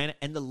 we ran it,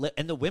 and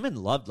the women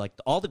loved,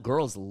 all the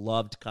girls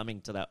loved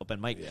coming to that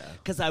open mic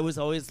because I was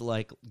always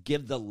like,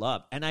 give the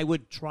love, and I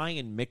would try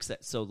and mix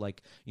it so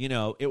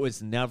it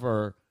was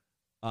never.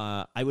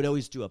 I would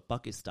always do a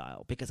bucket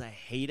style because I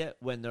hate it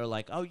when they're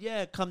like, oh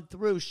yeah, come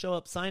through, show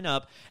up, sign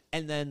up,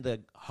 and then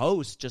the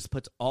host just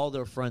puts all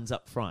their friends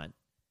up front.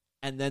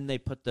 And then they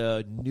put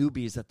the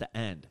newbies at the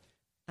end.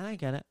 And I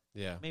get it.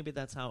 Yeah. Maybe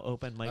that's how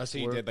open mics work. So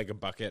you did like a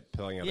bucket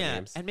filling out the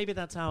names? And maybe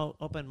that's how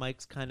open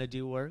mics kind of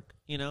do work,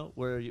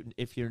 where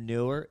if you're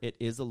newer, it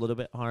is a little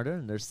bit harder,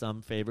 and there's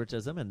some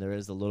favoritism, and there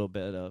is a little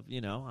bit of,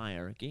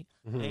 hierarchy.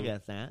 I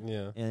get that.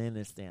 Yeah. I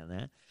understand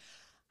that.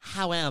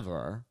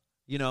 However,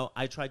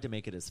 I tried to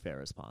make it as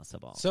fair as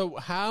possible. So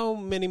how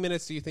many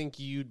minutes do you think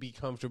you'd be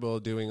comfortable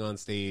doing on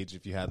stage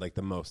if you had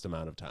the most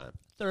amount of time?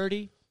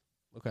 30.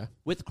 Okay.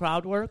 With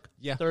crowd work?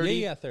 Yeah. 30.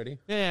 Yeah, 30.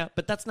 Yeah,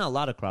 but that's not a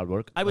lot of crowd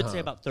work. I would say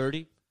about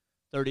 30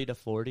 to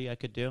 40 I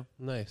could do.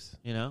 Nice.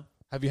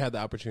 Have you had the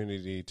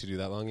opportunity to do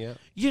that long yet?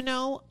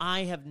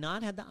 I have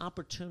not had the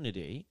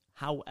opportunity.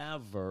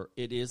 However,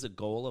 it is a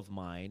goal of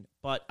mine,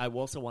 but I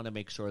also want to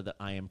make sure that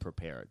I am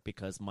prepared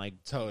because my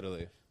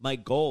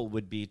goal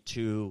would be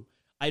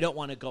I don't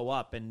want to go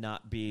up and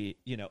not be,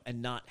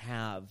 and not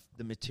have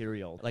the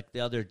material. Like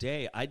the other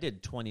day, I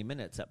did 20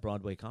 minutes at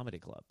Broadway Comedy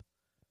Club.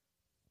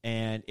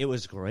 And it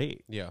was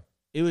great. Yeah.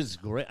 It was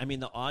great. I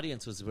mean, the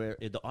audience was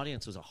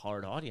a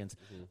hard audience,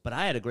 but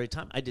I had a great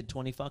time. I did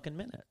 20 fucking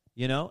minutes,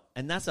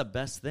 and that's the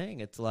best thing.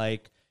 It's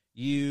like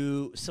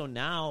so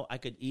now I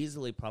could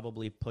easily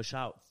probably push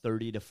out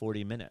 30 to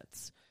 40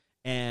 minutes.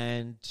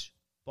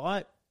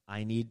 But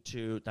I need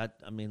to,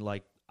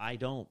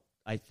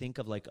 I think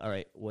of all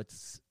right,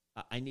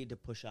 I need to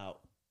push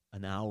out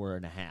an hour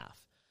and a half.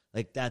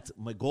 That's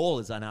my goal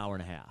is an hour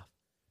and a half,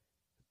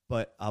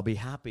 but I'll be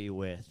happy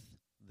with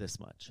this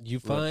much. You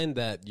find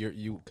that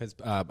because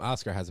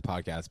Oscar has a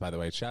podcast, by the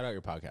way. Shout out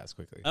your podcast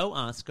quickly. Oh,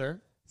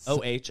 Oscar.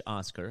 OH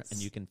Oscar, and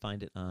you can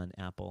find it on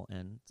Apple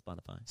and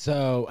Spotify.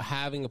 So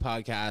having a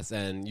podcast,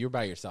 and you're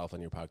by yourself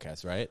on your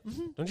podcast, right?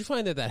 Mm-hmm. Don't you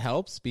find that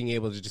helps, being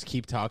able to just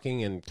keep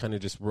talking and kind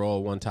of just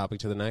roll one topic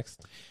to the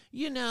next?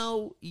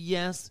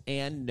 Yes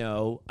and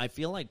no. I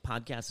feel like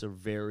podcasts are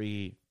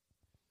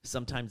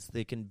sometimes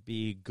they can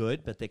be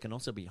good, but they can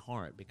also be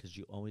hard because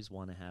you always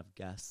want to have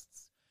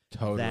guests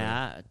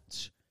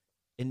that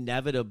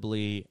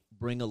inevitably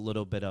bring a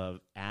little bit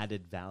of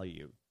added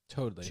value.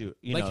 To,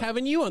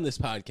 having you on this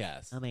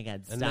podcast. Oh my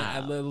God, stop. And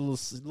add a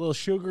little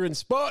sugar and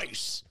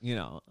spice.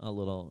 A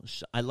little.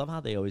 I love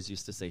how they always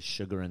used to say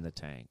sugar in the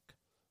tank.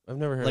 I've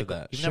never heard of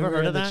that. You've never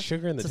heard of that?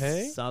 Sugar in the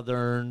tank? A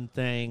Southern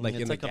thing. It's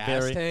in the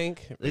gas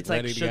tank? It's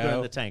like sugar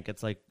in the tank.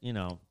 It's like,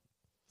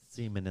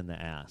 semen in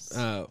the ass.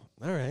 Oh,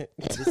 all right.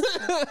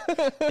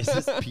 Is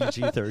this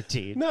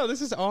PG-13? No,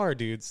 this is R,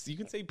 dudes. You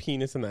can say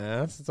penis in the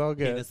ass. It's all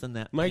good. Penis in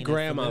that. My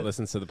grandma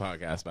listens to the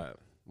podcast, but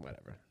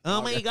whatever.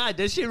 Oh my God,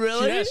 does she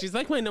really? Yeah, she's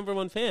like my number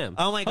one fan.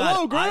 Oh my God.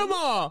 Hello,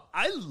 Grandma!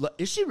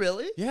 Is she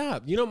really? Yeah.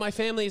 My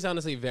family is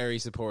honestly very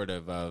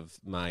supportive of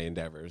my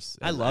endeavors.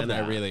 I love that.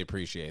 And I really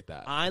appreciate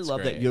that. I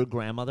love that your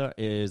grandmother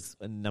is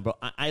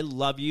I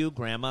love you,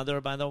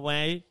 grandmother, by the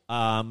way.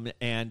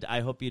 And I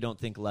hope you don't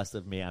think less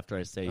of me after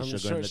I say sugar in the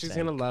tank. She's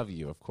going to love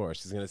you, of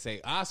course. She's going to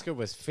say, Oscar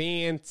was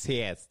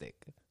fantastic.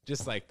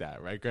 Just like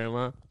that, right,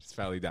 Grandma? She's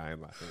probably dying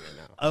laughing right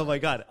now. Oh, my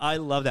God. I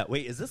love that.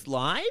 Wait, is this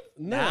live?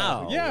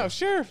 No. Yeah,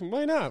 sure.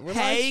 Why not? We're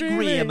hey,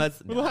 Grandma.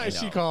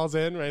 She calls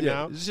in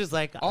now. It's just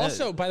like...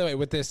 Also, by the way,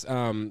 with this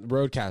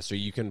Rodecaster,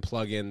 you can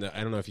plug in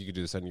I don't know if you could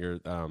do this on your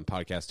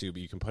podcast, too,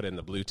 but you can put in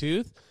the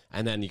Bluetooth,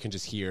 and then you can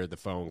just hear the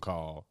phone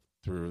call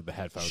through the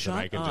headphones, and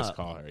I can just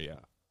call her, yeah.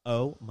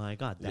 Oh, my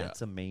God.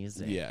 That's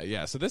amazing.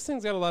 Yeah. So this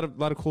thing's got a lot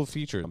of cool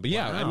features. But,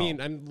 yeah, I mean,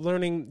 I'm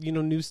learning,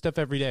 new stuff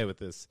every day with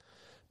this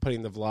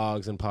putting the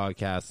vlogs and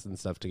podcasts and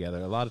stuff together.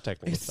 A lot of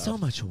technical It's stuff. so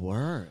much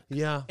work.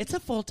 Yeah. It's a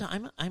full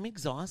time. I'm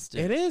exhausted.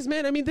 It is,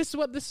 man. I mean, this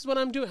is what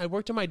I'm doing. I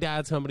worked at my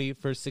dad's company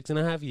for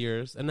 6.5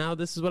 years, and now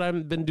this is what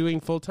I've been doing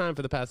full time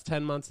for the past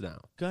 10 months now.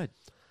 Good.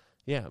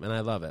 Yeah, and I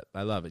love it.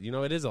 I love it. You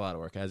know, it is a lot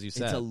of work, as you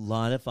said. It's a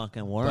lot of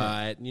fucking work.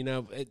 But you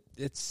know,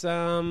 it's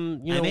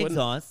I'm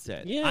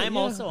exhausted. Yeah, I'm yeah.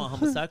 also a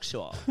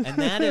homosexual, and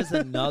that is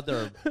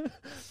another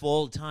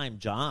full-time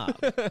job.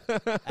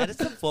 That is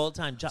a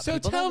full-time job. So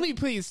People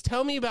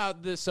tell me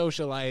about the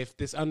social life,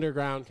 this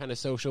underground kind of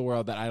social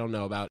world that I don't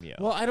know about. Yeah.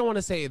 Well, I don't want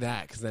to say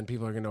that because then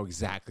people are going to know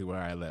exactly where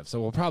I live.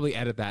 So we'll probably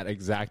edit that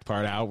exact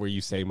part out where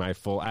you say my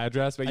full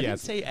address. But I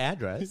yes, didn't say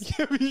address.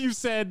 you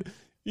said,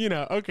 you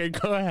know, okay,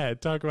 go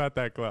ahead. Talk about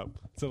that club.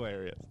 It's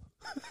hilarious.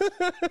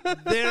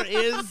 There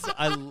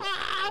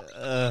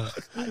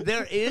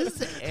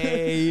is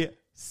a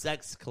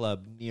sex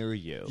club near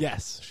you.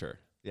 Yes, sure.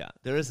 Yeah,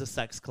 there is a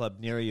sex club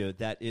near you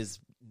that is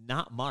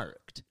not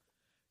marked.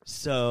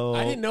 So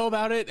I didn't know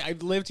about it.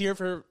 I've lived here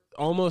for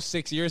almost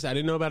 6 years. I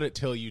didn't know about it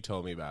till you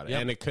told me about it.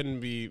 Yep. And it couldn't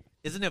be...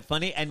 Isn't it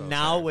funny? And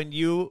now fair. when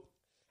you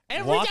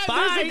Every walk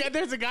guy, by...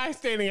 there's a guy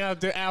standing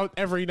out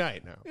every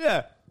night now.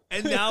 Yeah.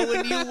 And now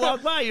when you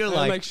walk by, you're I'm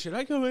like... like, should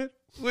I go in?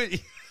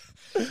 Wait.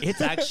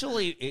 It's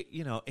actually,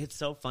 it's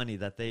so funny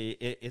that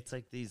it's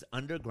like these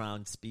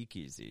underground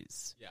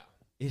speakeasies. Yeah.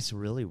 It's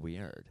really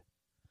weird.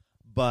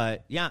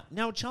 But yeah,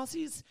 now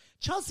Chelsea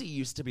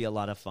used to be a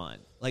lot of fun.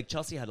 Like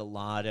Chelsea had a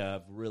lot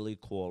of really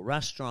cool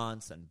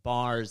restaurants and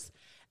bars.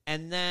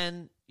 And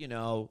then,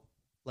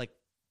 like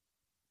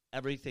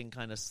everything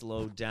kind of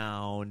slowed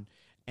down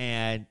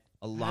and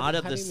a lot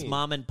of how do the you mean?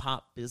 mom and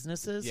pop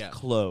businesses Yeah.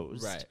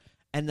 closed. Right.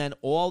 And then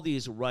all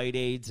these Rite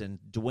Aids and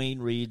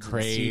Dwayne Reeds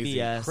Crazy,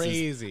 and CVS.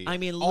 crazy. I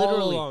mean, All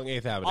literally. along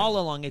 8th Avenue. All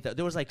along 8th Avenue.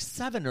 There was like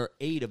 7 or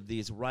 8 of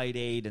these Rite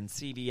Aid and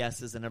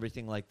CVS's and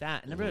everything like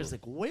that. And everybody was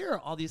like, where are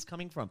all these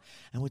coming from?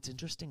 And what's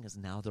interesting is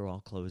now they're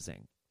all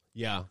closing.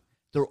 Yeah.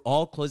 They're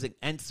all closing.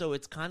 And so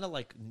it's kind of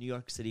like New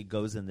York City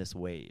goes in this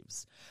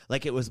waves.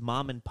 Like it was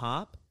mom and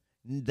pop.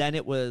 Then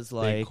it was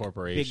like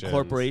big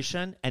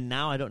corporation, and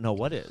now I don't know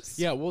what is.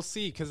 Yeah, we'll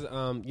see because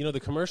the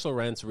commercial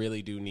rents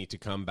really do need to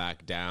come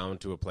back down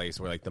to a place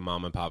where like the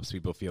mom and pops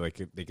people feel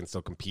like they can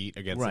still compete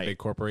against Right. the big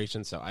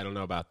corporations. So I don't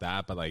know about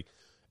that, but like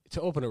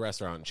to open a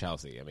restaurant in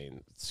Chelsea, I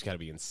mean, it's got to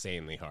be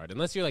insanely hard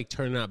unless you're like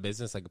turning out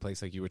business like a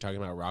place like you were talking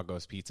about,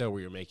 Rocco's Pizza,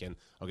 where you're making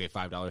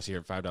 $5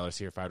 here, $5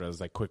 here, $5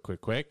 like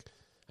quick.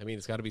 I mean,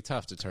 it's got to be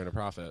tough to turn a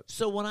profit.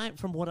 So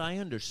from what I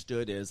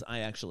understood is I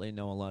actually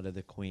know a lot of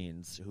the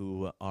queens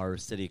who are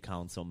city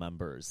council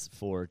members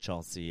for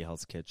Chelsea,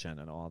 Hell's Kitchen,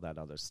 and all that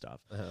other stuff.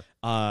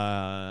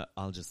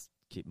 I'll just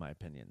keep my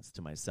opinions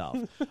to myself.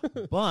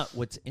 But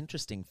what's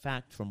interesting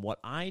fact from what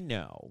I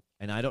know,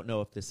 and I don't know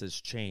if this has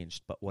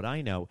changed, but what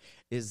I know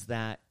is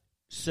that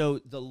so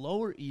the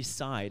Lower East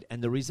Side,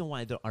 and the reason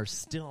why there are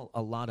still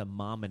a lot of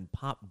mom and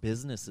pop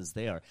businesses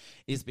there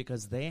is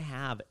because they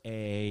have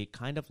a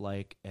kind of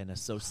like an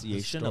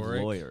association Historic.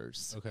 of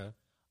lawyers. Okay.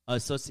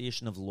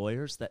 Association of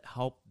lawyers that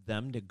help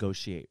them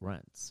negotiate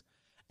rents.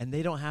 And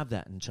they don't have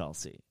that in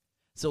Chelsea.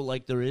 So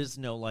like there is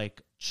no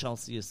like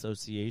Chelsea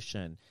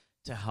association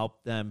to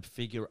help them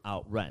figure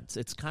out rents.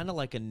 It's kind of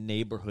like a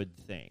neighborhood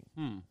thing.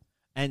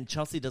 And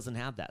Chelsea doesn't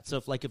have that. So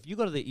if you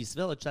go to the East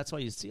Village, that's why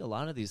you see a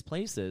lot of these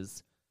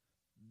places.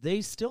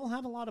 They still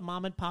have a lot of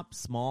mom and pop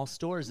small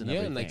stores and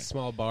everything. And like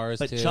small bars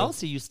But too.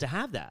 Chelsea used to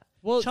have that.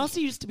 Well, Chelsea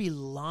used to be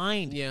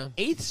lined. Yeah.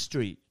 8th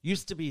Street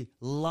used to be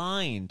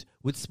lined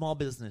with small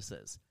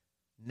businesses.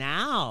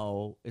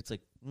 Now it's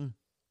like,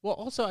 Well,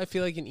 also, I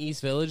feel like in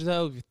East Village,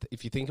 though,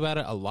 if you think about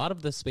it, a lot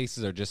of the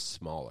spaces are just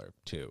smaller,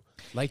 too.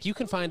 Like, you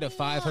can find a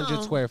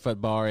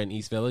 500-square-foot bar in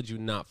East Village. You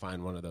would not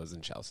find one of those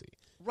in Chelsea.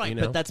 right. You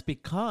know? But that's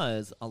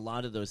because a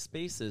lot of those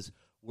spaces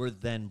were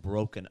then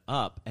broken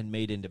up and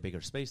made into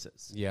bigger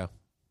spaces. Yeah,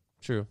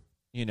 true.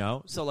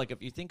 So like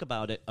if you think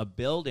about it, a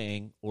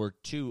building or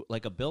two,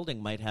 like a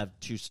building might have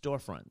 2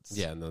 storefronts.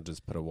 Yeah, and they'll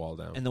just put a wall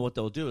down. And then what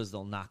they'll do is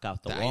they'll knock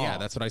out the wall. Yeah,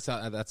 that's what I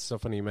saw. That's so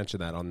funny you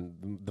mentioned that.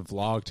 On the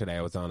vlog today,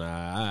 I was on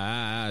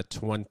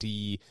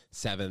 27th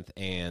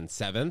and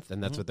 7th,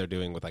 and that's what they're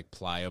doing with like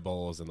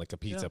Pliables and like a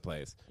pizza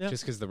place. Yeah.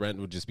 Just because the rent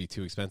would just be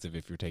too expensive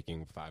if you're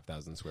taking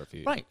 5,000 square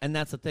feet. Right. And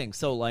that's the thing.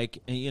 So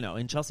like,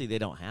 in Chelsea, they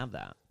don't have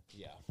that.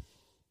 Yeah.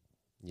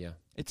 Yeah.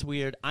 It's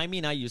weird. I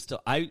mean, I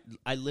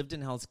lived in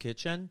Hell's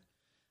Kitchen.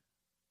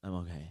 I'm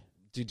okay.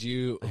 Did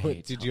you I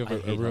hate have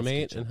Hell's a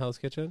roommate Kitchen. in Hell's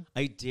Kitchen?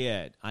 I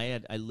did. I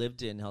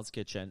lived in Hell's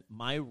Kitchen.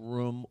 My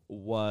room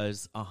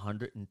was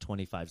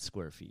 125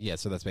 square feet. Yeah,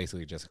 so that's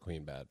basically just a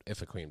queen bed,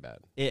 if a queen bed.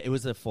 It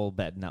was a full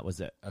bed, and that was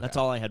it. Okay. That's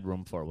all I had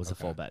room for was a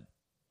Okay. full bed.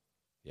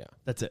 Yeah,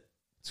 That's it.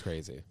 it's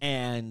crazy.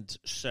 And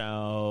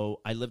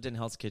so I lived in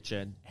Hell's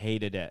Kitchen,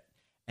 hated it.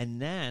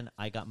 And then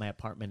I got my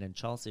apartment in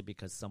Chelsea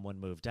because someone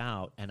moved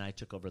out, and I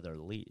took over their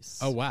lease.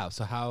 Oh wow!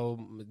 So how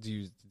did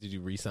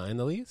you re-sign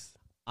the lease?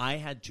 I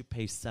had to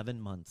pay 7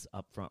 months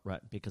upfront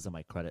rent because of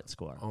my credit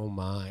score. Oh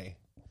my!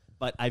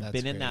 But I've That's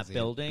been in that crazy.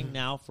 building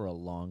now for a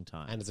long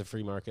time. And it's a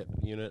free market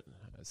unit,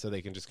 so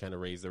they can just kind of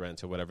raise the rent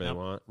to whatever they Nope,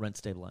 want. rent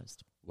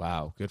stabilized.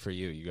 Wow, good for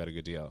you. You got a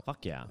good deal.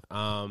 Fuck yeah.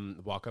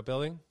 Walk-up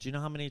building? Do you know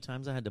how many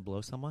times I had to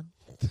blow someone?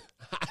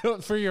 I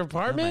don't, for your Oh, my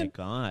apartment?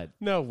 God.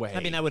 No way.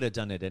 I mean, I would have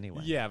done it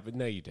anyway. yeah, but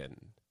no, you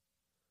didn't.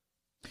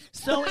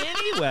 So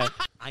anyway,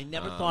 I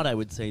never thought I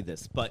would say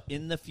this, but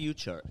in the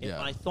future, if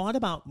Yeah. I thought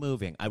about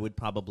moving, I would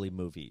probably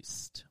move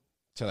east.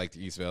 To like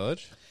the East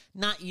Village?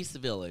 Not East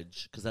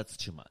Village, because that's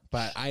too much.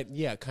 But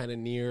kind of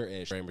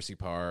near-ish. Gramercy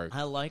Park.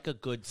 I like a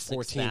good 6th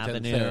 14th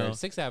Avenue. and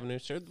 3rd. 6th Avenue,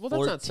 sure. Well,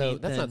 that's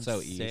not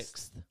so east.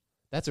 6th.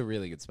 That's a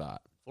really good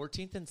spot.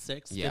 14th and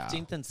 6th, Yeah.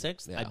 15th and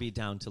 6th, Yeah. I'd be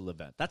down to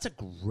live in. That's a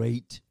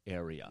great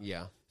area.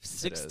 Yeah.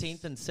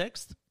 16th and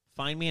 6th,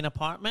 find me an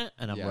apartment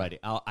and I'm Yeah. ready.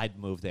 I'd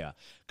move there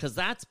because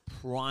that's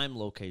prime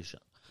location.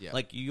 Yeah.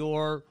 Like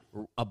you're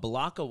a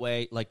block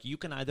away. Like you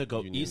can either go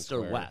Union east or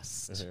Square.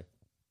 west. Mhm.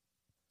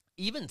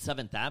 Even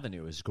 7th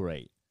Avenue is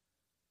great.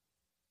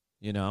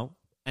 You know?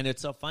 And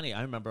it's so funny.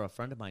 I remember a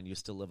friend of mine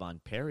used to live on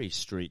Perry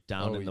Street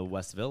down in the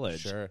West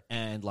Village. Sure.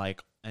 And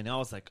I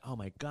was like, oh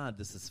my God,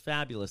 this is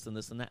fabulous and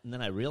this and that. And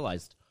then I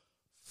realized,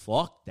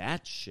 fuck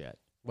that shit.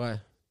 Why?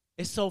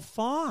 It's so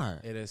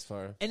far. It is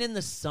far. And in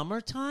the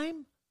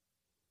summertime,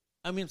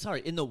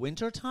 in the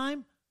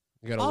wintertime,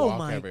 You got to Oh walk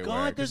my everywhere.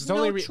 God, 'Cause there's it's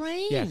only no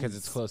trains. Yeah, because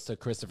it's close to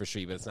Christopher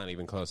Street, but it's not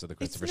even close to the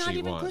Christopher it's not Street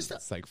even one. close to,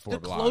 It's like 4 the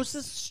blocks.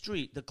 closest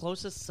street, the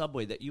closest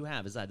subway that you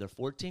have is either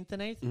 14th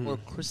and 8th or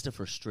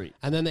Christopher Street.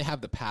 And then they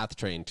have the PATH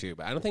train too,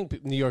 but I don't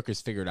think New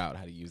Yorkers figured out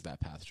how to use that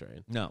PATH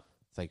train. No.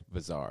 It's like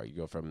bizarre. You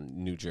go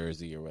from New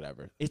Jersey or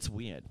whatever. It's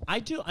weird.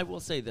 I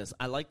will say this.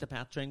 I like the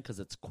PATH train because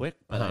it's quick,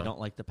 but I don't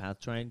like the PATH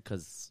train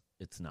because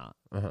it's not.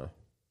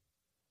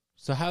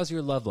 So how's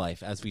your love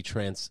life as we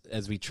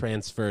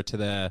transfer to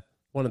the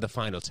one of the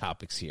final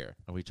topics here?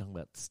 Are we talking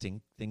about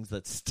things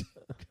that stink?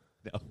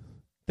 No.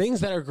 Things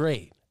that are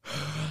great.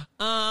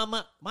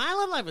 My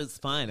love life is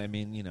fine. I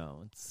mean,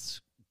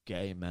 it's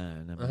gay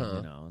men. I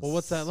mean, Well,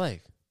 what's that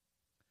like?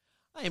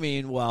 I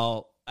mean,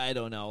 well, I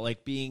don't know.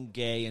 Like being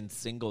gay and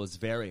single is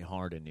very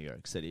hard in New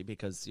York City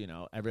because,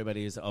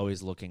 everybody is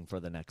always looking for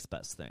the next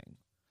best thing.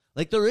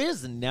 Like there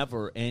is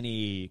never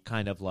any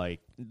kind of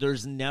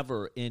there's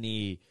never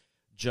any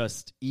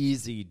just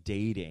easy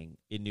dating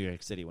in New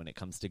York City when it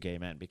comes to gay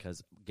men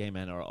because gay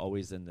men are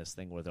always in this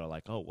thing where they're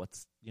like, oh,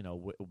 what's,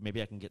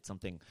 maybe I can get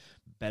something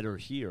better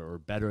here or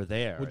better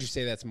there. Would you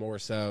say that's more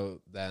so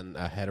than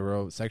a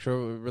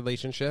heterosexual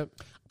relationship?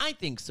 I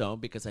think so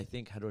because I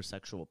think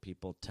heterosexual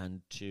people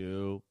tend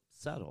to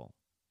settle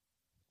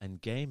and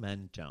gay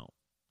men don't.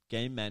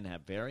 Gay men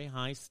have very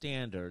high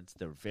standards.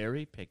 They're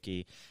very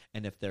picky.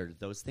 And if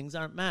those things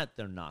aren't met,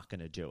 they're not going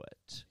to do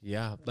it.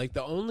 Yeah. Like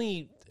the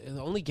only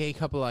gay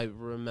couple I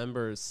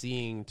remember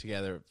seeing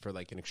together for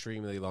like an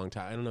extremely long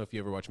time. I don't know if you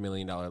ever watch $1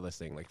 Million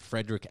Listing, like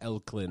Frederick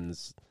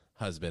Elklin's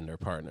husband or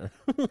partner.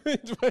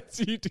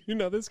 Do you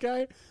know this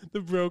guy?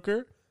 The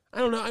broker? I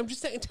don't know. I'm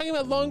just talking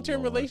about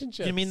long-term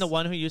relationships. You mean the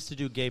one who used to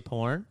do gay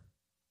porn?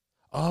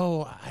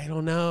 Oh, I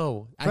don't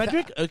know.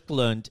 Frederick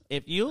Eklund,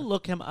 if you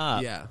look him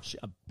up, Yeah.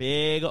 a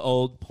big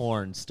old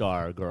porn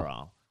star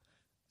girl.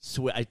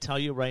 So I tell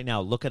you right now,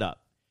 look it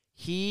up.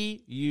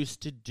 He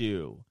used to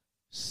do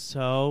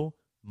so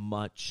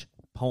much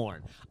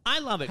porn. I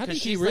love it How did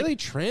because she she's really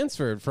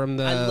transferred from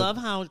the? I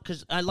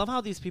love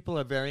how these people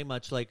are very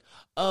much like,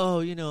 oh,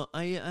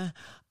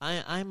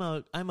 I'm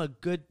a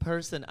good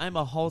person. I'm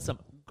a wholesome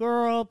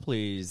girl.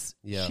 Please,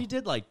 Yeah. She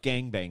did like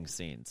gangbang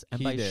scenes, and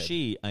He by did.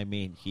 she I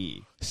mean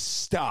he.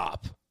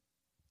 Stop.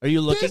 Are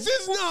you looking? This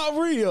is not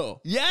real.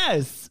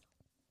 Yes.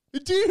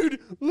 Dude,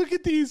 look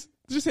at these.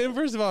 Just him,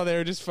 first of all,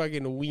 they're just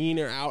fucking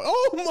wiener out.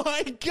 Oh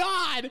my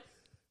God.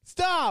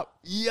 Stop.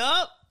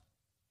 Yup.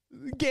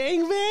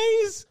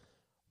 Gangbangs?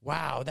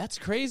 Wow, that's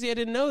crazy. I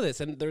didn't know this.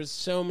 And there's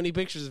so many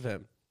pictures of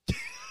him.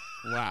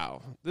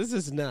 Wow. This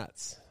is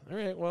nuts. All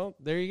right, well,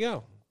 there you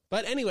go.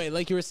 But anyway,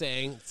 like you were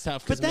saying, it's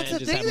tough because But that's men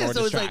the just thing. have more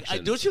So it's like,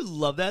 distractions. don't you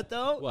love that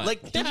though? What?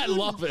 Like, Yeah, I didn't you-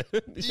 love it.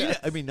 Yeah, Yes.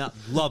 I mean, not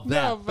love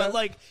that, No, but but-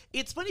 like,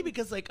 it's funny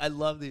because like I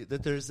love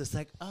that there's this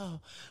like, oh,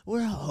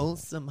 we're a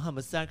wholesome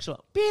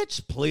homosexual,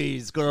 bitch.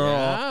 Please, girl,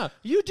 Yeah.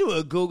 you do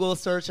a Google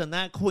search and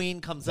that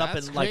queen comes up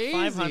That's in like crazy.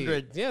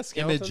 500 yeah,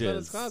 skeletons in his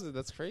images. closet.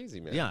 That's crazy,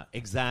 man. Yeah,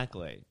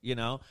 exactly.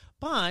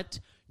 But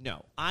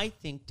no, I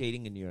think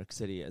dating in New York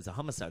City as a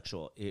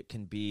homosexual, it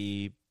can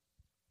be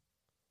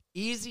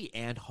easy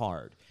and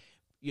hard.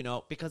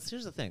 Because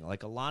here's the thing,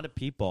 like a lot of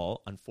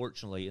people,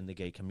 unfortunately, in the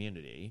gay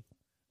community,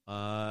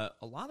 a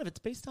lot of it's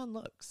based on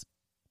looks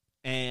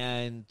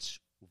and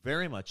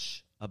very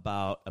much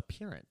about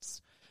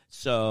appearance.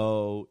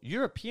 So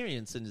your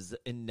appearance is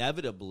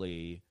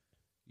inevitably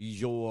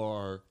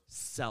your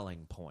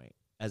selling point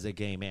as a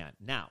gay man.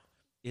 Now,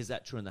 is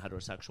that true in the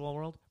heterosexual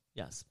world?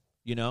 Yes.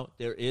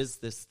 There is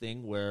this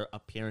thing where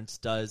appearance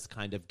does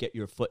kind of get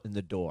your foot in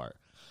the door.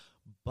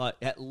 But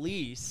at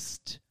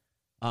least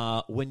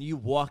when you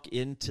walk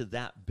into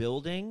that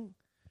building,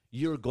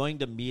 you're going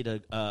to meet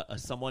a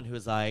someone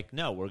who's like,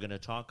 no, we're going to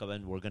talk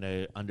and we're going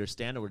to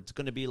understand, or it's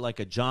going to be like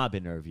a job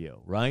interview,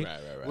 right? Right.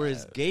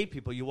 Whereas gay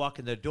people, you walk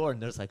in the door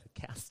and there's like a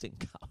casting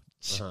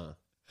couch.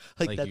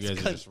 Like that's you guys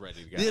are kind- just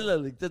ready to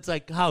go. That's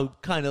like how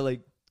kind of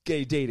like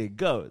gay dating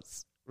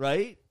goes.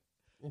 right?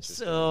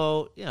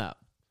 So yeah.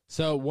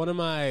 So one of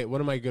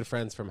my good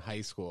friends from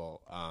high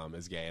school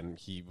is gay, and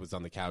he was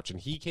on the couch, and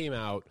he came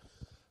out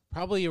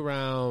probably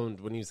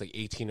around when he was like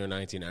 18 or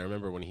 19. I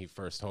remember when he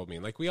first told me.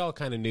 Like, we all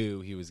kind of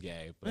knew he was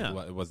gay,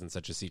 but it wasn't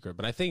such a secret.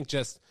 But I think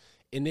just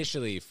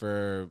initially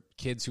for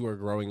kids who are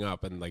growing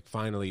up and like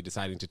finally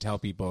deciding to tell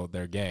people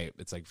they're gay,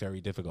 it's like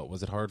very difficult.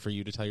 Was it hard for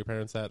you to tell your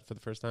parents that for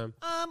the first time?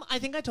 I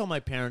think I told my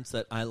parents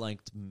that I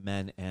liked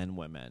men and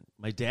women.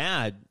 My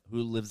dad,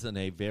 who lives in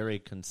a very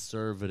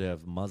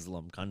conservative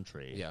Muslim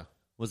country,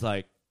 was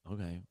like,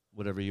 okay,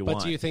 whatever you want.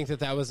 But do you think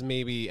that was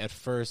maybe at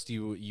first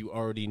you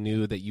already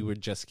knew that you were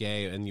just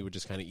gay and you were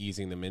just kind of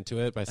easing them into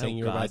it by saying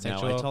you were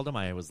bisexual? No, I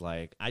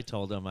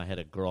told him I had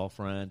a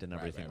girlfriend and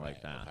everything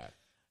like that. Okay.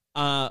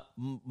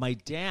 My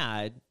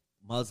dad,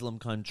 Muslim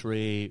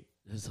country,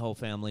 his whole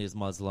family is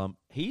Muslim.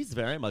 He's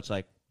very much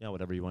like, yeah,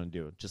 whatever you want to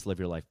do, just live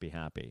your life, be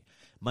happy.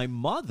 My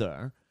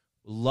mother,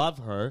 love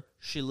her.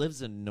 She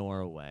lives in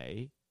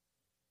Norway.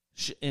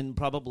 In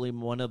probably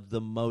one of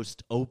the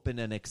most open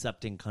and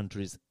accepting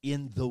countries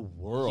in the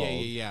world.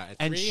 Yeah.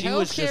 And free she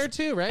was healthcare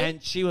too, right?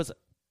 And she was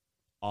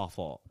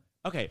awful.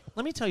 Okay,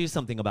 let me tell you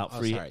something about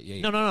free. Sorry.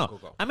 Yeah. No.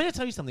 Go. I'm going to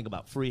tell you something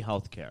about free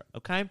healthcare.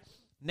 Okay.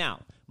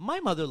 Now,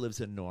 my mother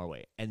lives in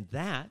Norway, and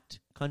that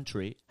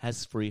country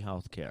has free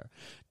healthcare.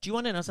 Do you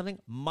want to know something?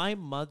 My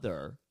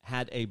mother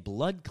had a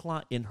blood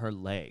clot in her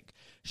leg.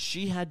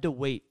 She had to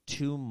wait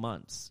 2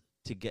 months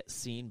to get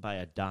seen by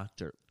a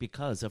doctor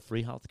because of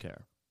free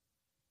healthcare.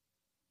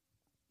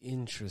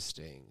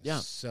 Interesting. Yeah.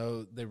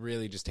 So they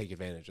really just take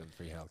advantage of the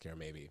free healthcare,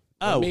 maybe.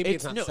 Oh, or maybe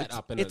it's not set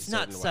up in a certain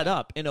not set way.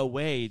 up in a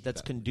way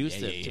that's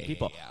conducive to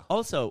people. Yeah.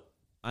 Also,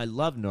 I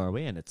love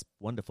Norway, and it's a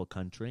wonderful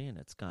country, and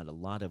it's got a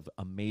lot of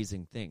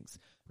amazing things.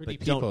 Pretty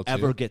but people, don't too.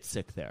 ever get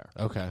sick there.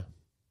 Okay.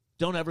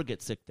 Don't ever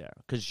get sick there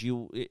because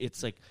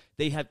it's like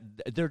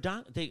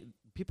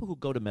people who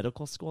go to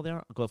medical school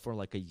there go for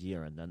like a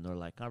year, and then they're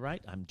like, all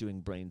right, I'm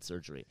doing brain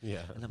surgery.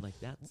 Yeah. And I'm like,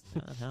 that's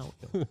not how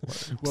it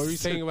works. What were you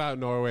saying about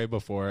Norway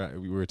before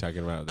we were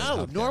talking about this?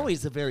 Oh,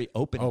 Norway's a very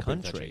open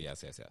country. country.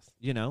 Yes.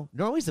 You know,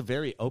 Norway's a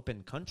very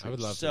open country. I would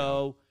love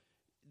so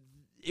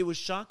it was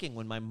shocking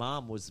when my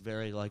mom was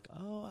very like,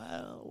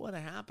 oh, what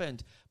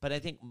happened? But I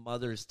think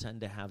mothers tend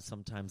to have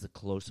sometimes a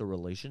closer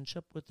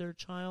relationship with their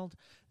child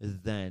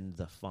than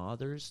the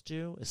fathers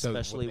do,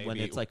 especially when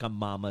it's like a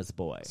mama's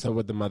boy. So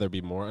would the mother be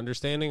more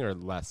understanding or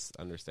less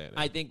understanding?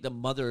 I think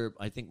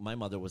my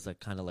mother was like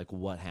kind of like,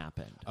 what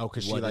happened? Oh,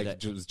 because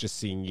she was just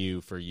seeing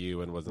you for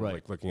you and wasn't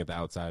like looking at the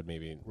outside,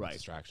 maybe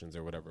distractions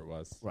or whatever it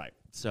was. Right.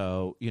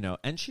 So,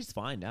 and she's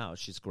fine now.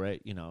 She's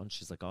great, and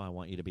she's like, oh, I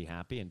want you to be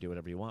happy and do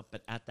whatever you want.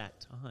 But at that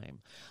time,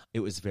 it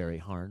was very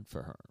hard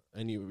for her.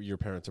 And your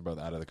parents are both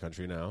out of the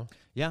country now?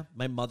 Yeah.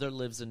 My mother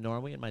lives in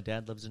Norway and my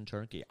dad lives in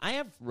Turkey. I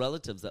have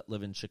relatives that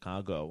live in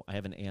Chicago. I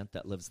have an aunt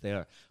that lives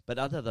there. But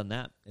other than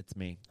that, it's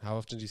me. How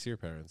often do you see your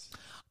parents?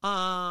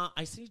 I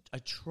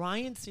try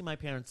and see my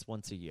parents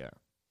once a year.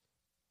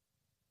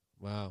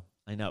 Wow.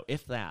 I know,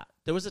 if that.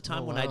 There was a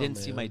time when I didn't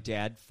see my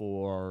dad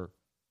for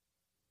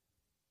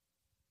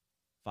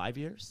 5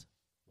 years.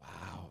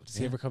 Wow. Does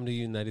he ever come to the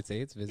United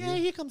States visit? Yeah,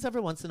 he comes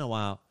every once in a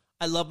while.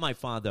 I love my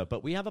father,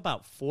 but we have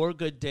about 4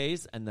 good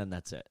days, and then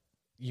that's it.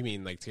 You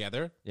mean like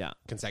together? Yeah.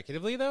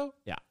 Consecutively, though?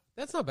 Yeah.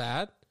 That's not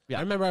bad. Yeah.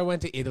 I remember I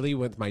went to Italy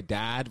with my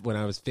dad when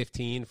I was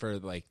 15 for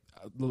like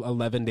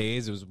 11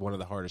 days. It was one of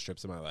the hardest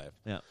trips of my life.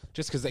 Yeah.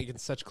 Just because they get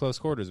such close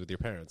quarters with your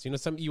parents.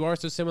 You are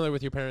so similar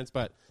with your parents,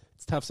 but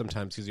it's tough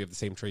sometimes because you have the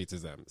same traits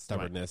as them.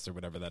 Stubbornness or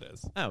whatever that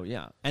is. Oh,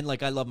 yeah. And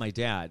like I love my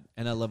dad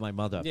and I love my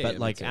mother. Yeah, but yeah,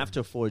 like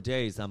after 4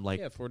 days, I'm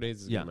like. Yeah, 4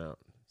 days is a good amount.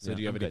 So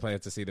do you have any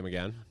plans to see them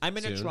again? I'm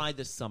going to try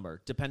this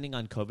summer. Depending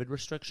on COVID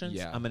restrictions,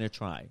 Yeah. I'm going to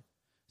try.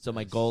 So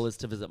my goal is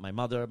to visit my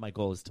mother. My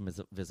goal is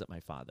to visit my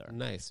father.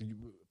 Nice.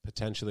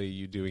 Potentially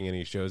you doing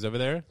any shows over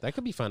there? That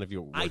could be fun if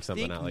you work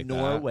something out like that.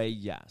 Norway,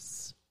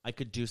 yes. I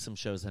could do some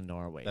shows in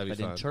Norway. That'd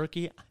be but fun. In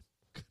Turkey,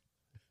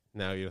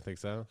 No, you don't think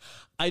so?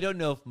 I don't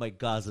know if my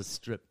Gaza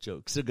Strip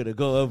jokes are going to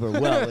go over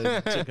well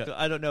in Chicago.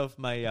 I don't know if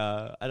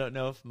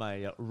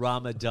my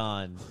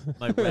Ramadan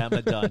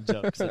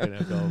jokes are going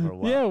to go over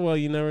well. Yeah, well,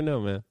 you never know,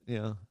 man.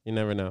 Yeah. You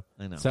never know.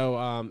 I know.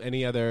 So,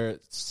 any other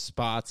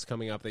spots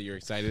coming up that you're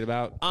excited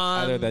about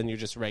other than your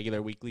just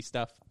regular weekly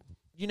stuff?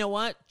 You know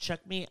what?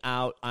 Check me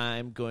out.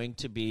 I'm going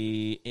to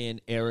be in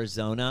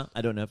Arizona.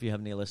 I don't know if you have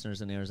any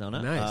listeners in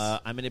Arizona. Nice.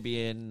 I'm going to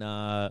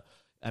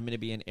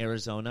be in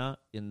Arizona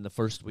in the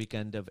first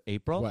weekend of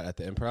April. What, at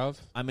the Improv?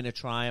 I'm going to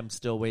try. I'm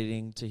still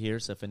waiting to hear,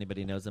 so if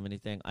anybody knows of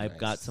anything. I've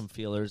got some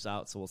feelers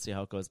out, so we'll see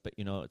how it goes. But,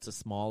 it's a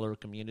smaller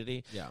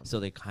community, so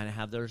they kind of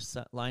have their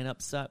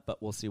lineup set,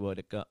 but we'll see how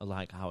it goes.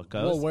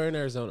 Well, where in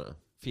Arizona?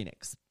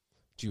 Phoenix.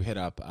 Do you hit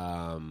up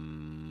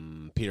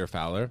Peter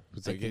Fowler?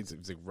 It's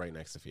like right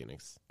next to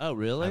Phoenix. Oh,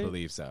 really? I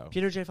believe so.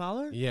 Peter J.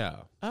 Fowler? Yeah.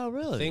 Oh,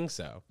 really? I think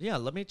so. Yeah,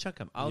 let me check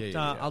him. I'll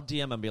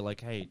DM him and be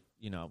like, hey,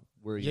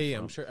 where are you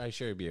from? I'm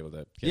sure you'd be able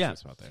to get you a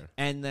spot there.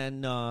 And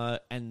then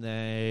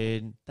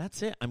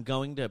that's it.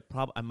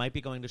 I might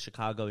be going to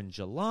Chicago in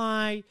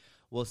July.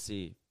 We'll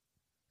see.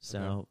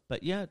 So,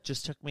 But yeah,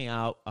 just check me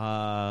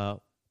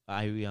out.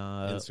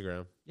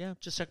 Instagram,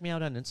 just check me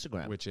out on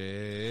Instagram. which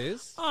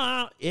is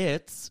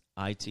It's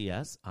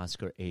ITS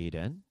Oscar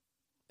Aiden.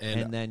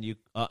 And then you,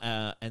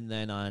 and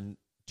then on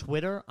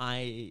Twitter,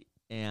 I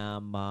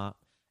am,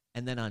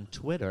 and then on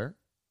Twitter,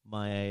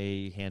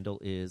 my handle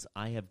is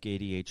I have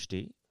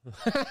ADHD.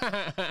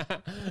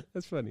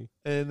 That's funny.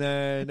 And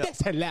then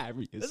That's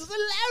hilarious. this is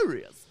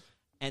hilarious.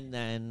 And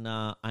then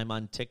I'm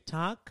on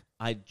TikTok.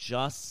 I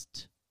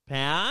just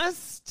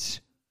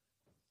passed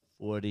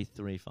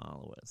 43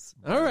 followers.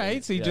 All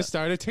right, so you Yeah. just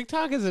started.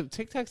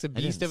 TikTok's a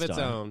beast of its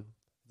start. own.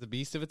 It's a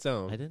beast of its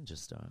own. I didn't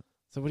just start.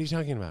 So what are you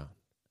talking about?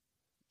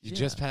 You Yeah.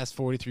 just passed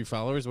 43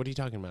 followers? What are you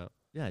talking about?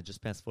 Yeah, I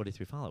just passed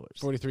 43 followers.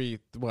 43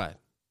 what?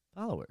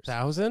 Followers.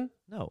 1,000?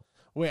 No.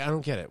 Wait, I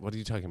don't get it. What are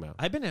you talking about?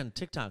 I've been on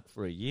TikTok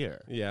for a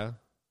year. Yeah.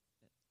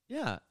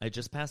 Yeah, I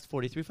just passed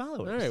 43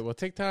 followers. All right, well,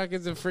 TikTok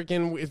is a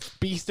freaking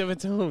beast of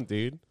its own,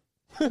 dude.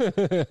 I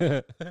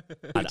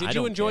Did you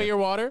don't enjoy care. your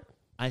water?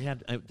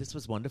 This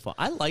was wonderful.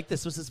 I like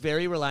this. This was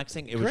very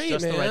relaxing. It was Great,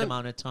 just the right man.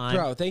 amount of time.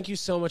 Bro, thank you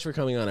so much for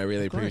coming on. I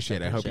really Of course,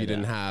 appreciate it. I I hope you appreciate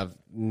didn't it. have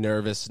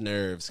nervous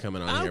nerves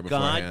coming on Oh, here God,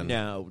 beforehand.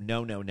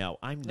 no.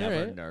 I'm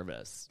never right.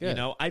 nervous. Good. You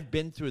know, I've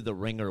been through the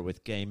ringer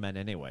with gay men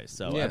anyway,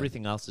 so Yeah.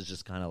 everything else is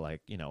just kind of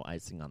like,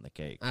 icing on the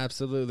cake.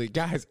 Absolutely.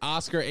 Guys,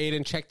 Oscar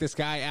Aiden, check this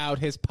guy out.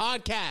 His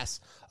podcast,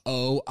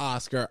 Oh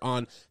Oscar,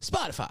 on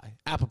Spotify,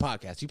 Apple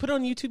Podcasts. You put it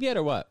on YouTube yet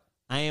or what?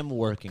 I am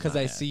working on it. Because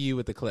I see you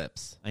with the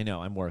clips. I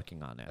know, I'm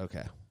working on it.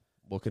 Okay.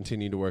 We'll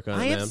continue to work on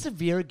I it, have man.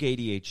 severe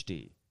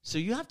ADHD, so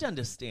you have to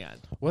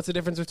understand. What's the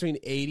difference between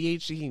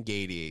ADHD and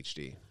gay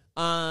ADHD?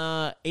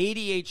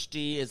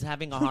 ADHD is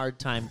having a hard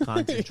time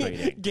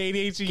concentrating. Gay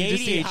ADHD, you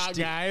just see hot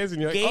guys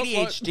and you're like, oh,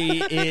 what?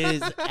 ADHD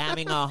is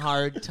having a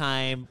hard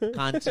time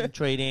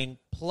concentrating,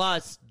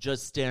 plus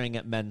just staring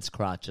at men's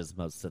crotches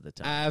most of the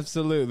time.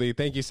 Absolutely.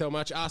 Thank you so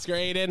much, Oscar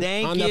Aiden.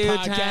 Thank on the you,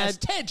 podcast,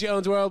 Ted. Ted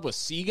Jones World. We'll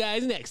see you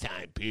guys next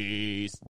time. Peace.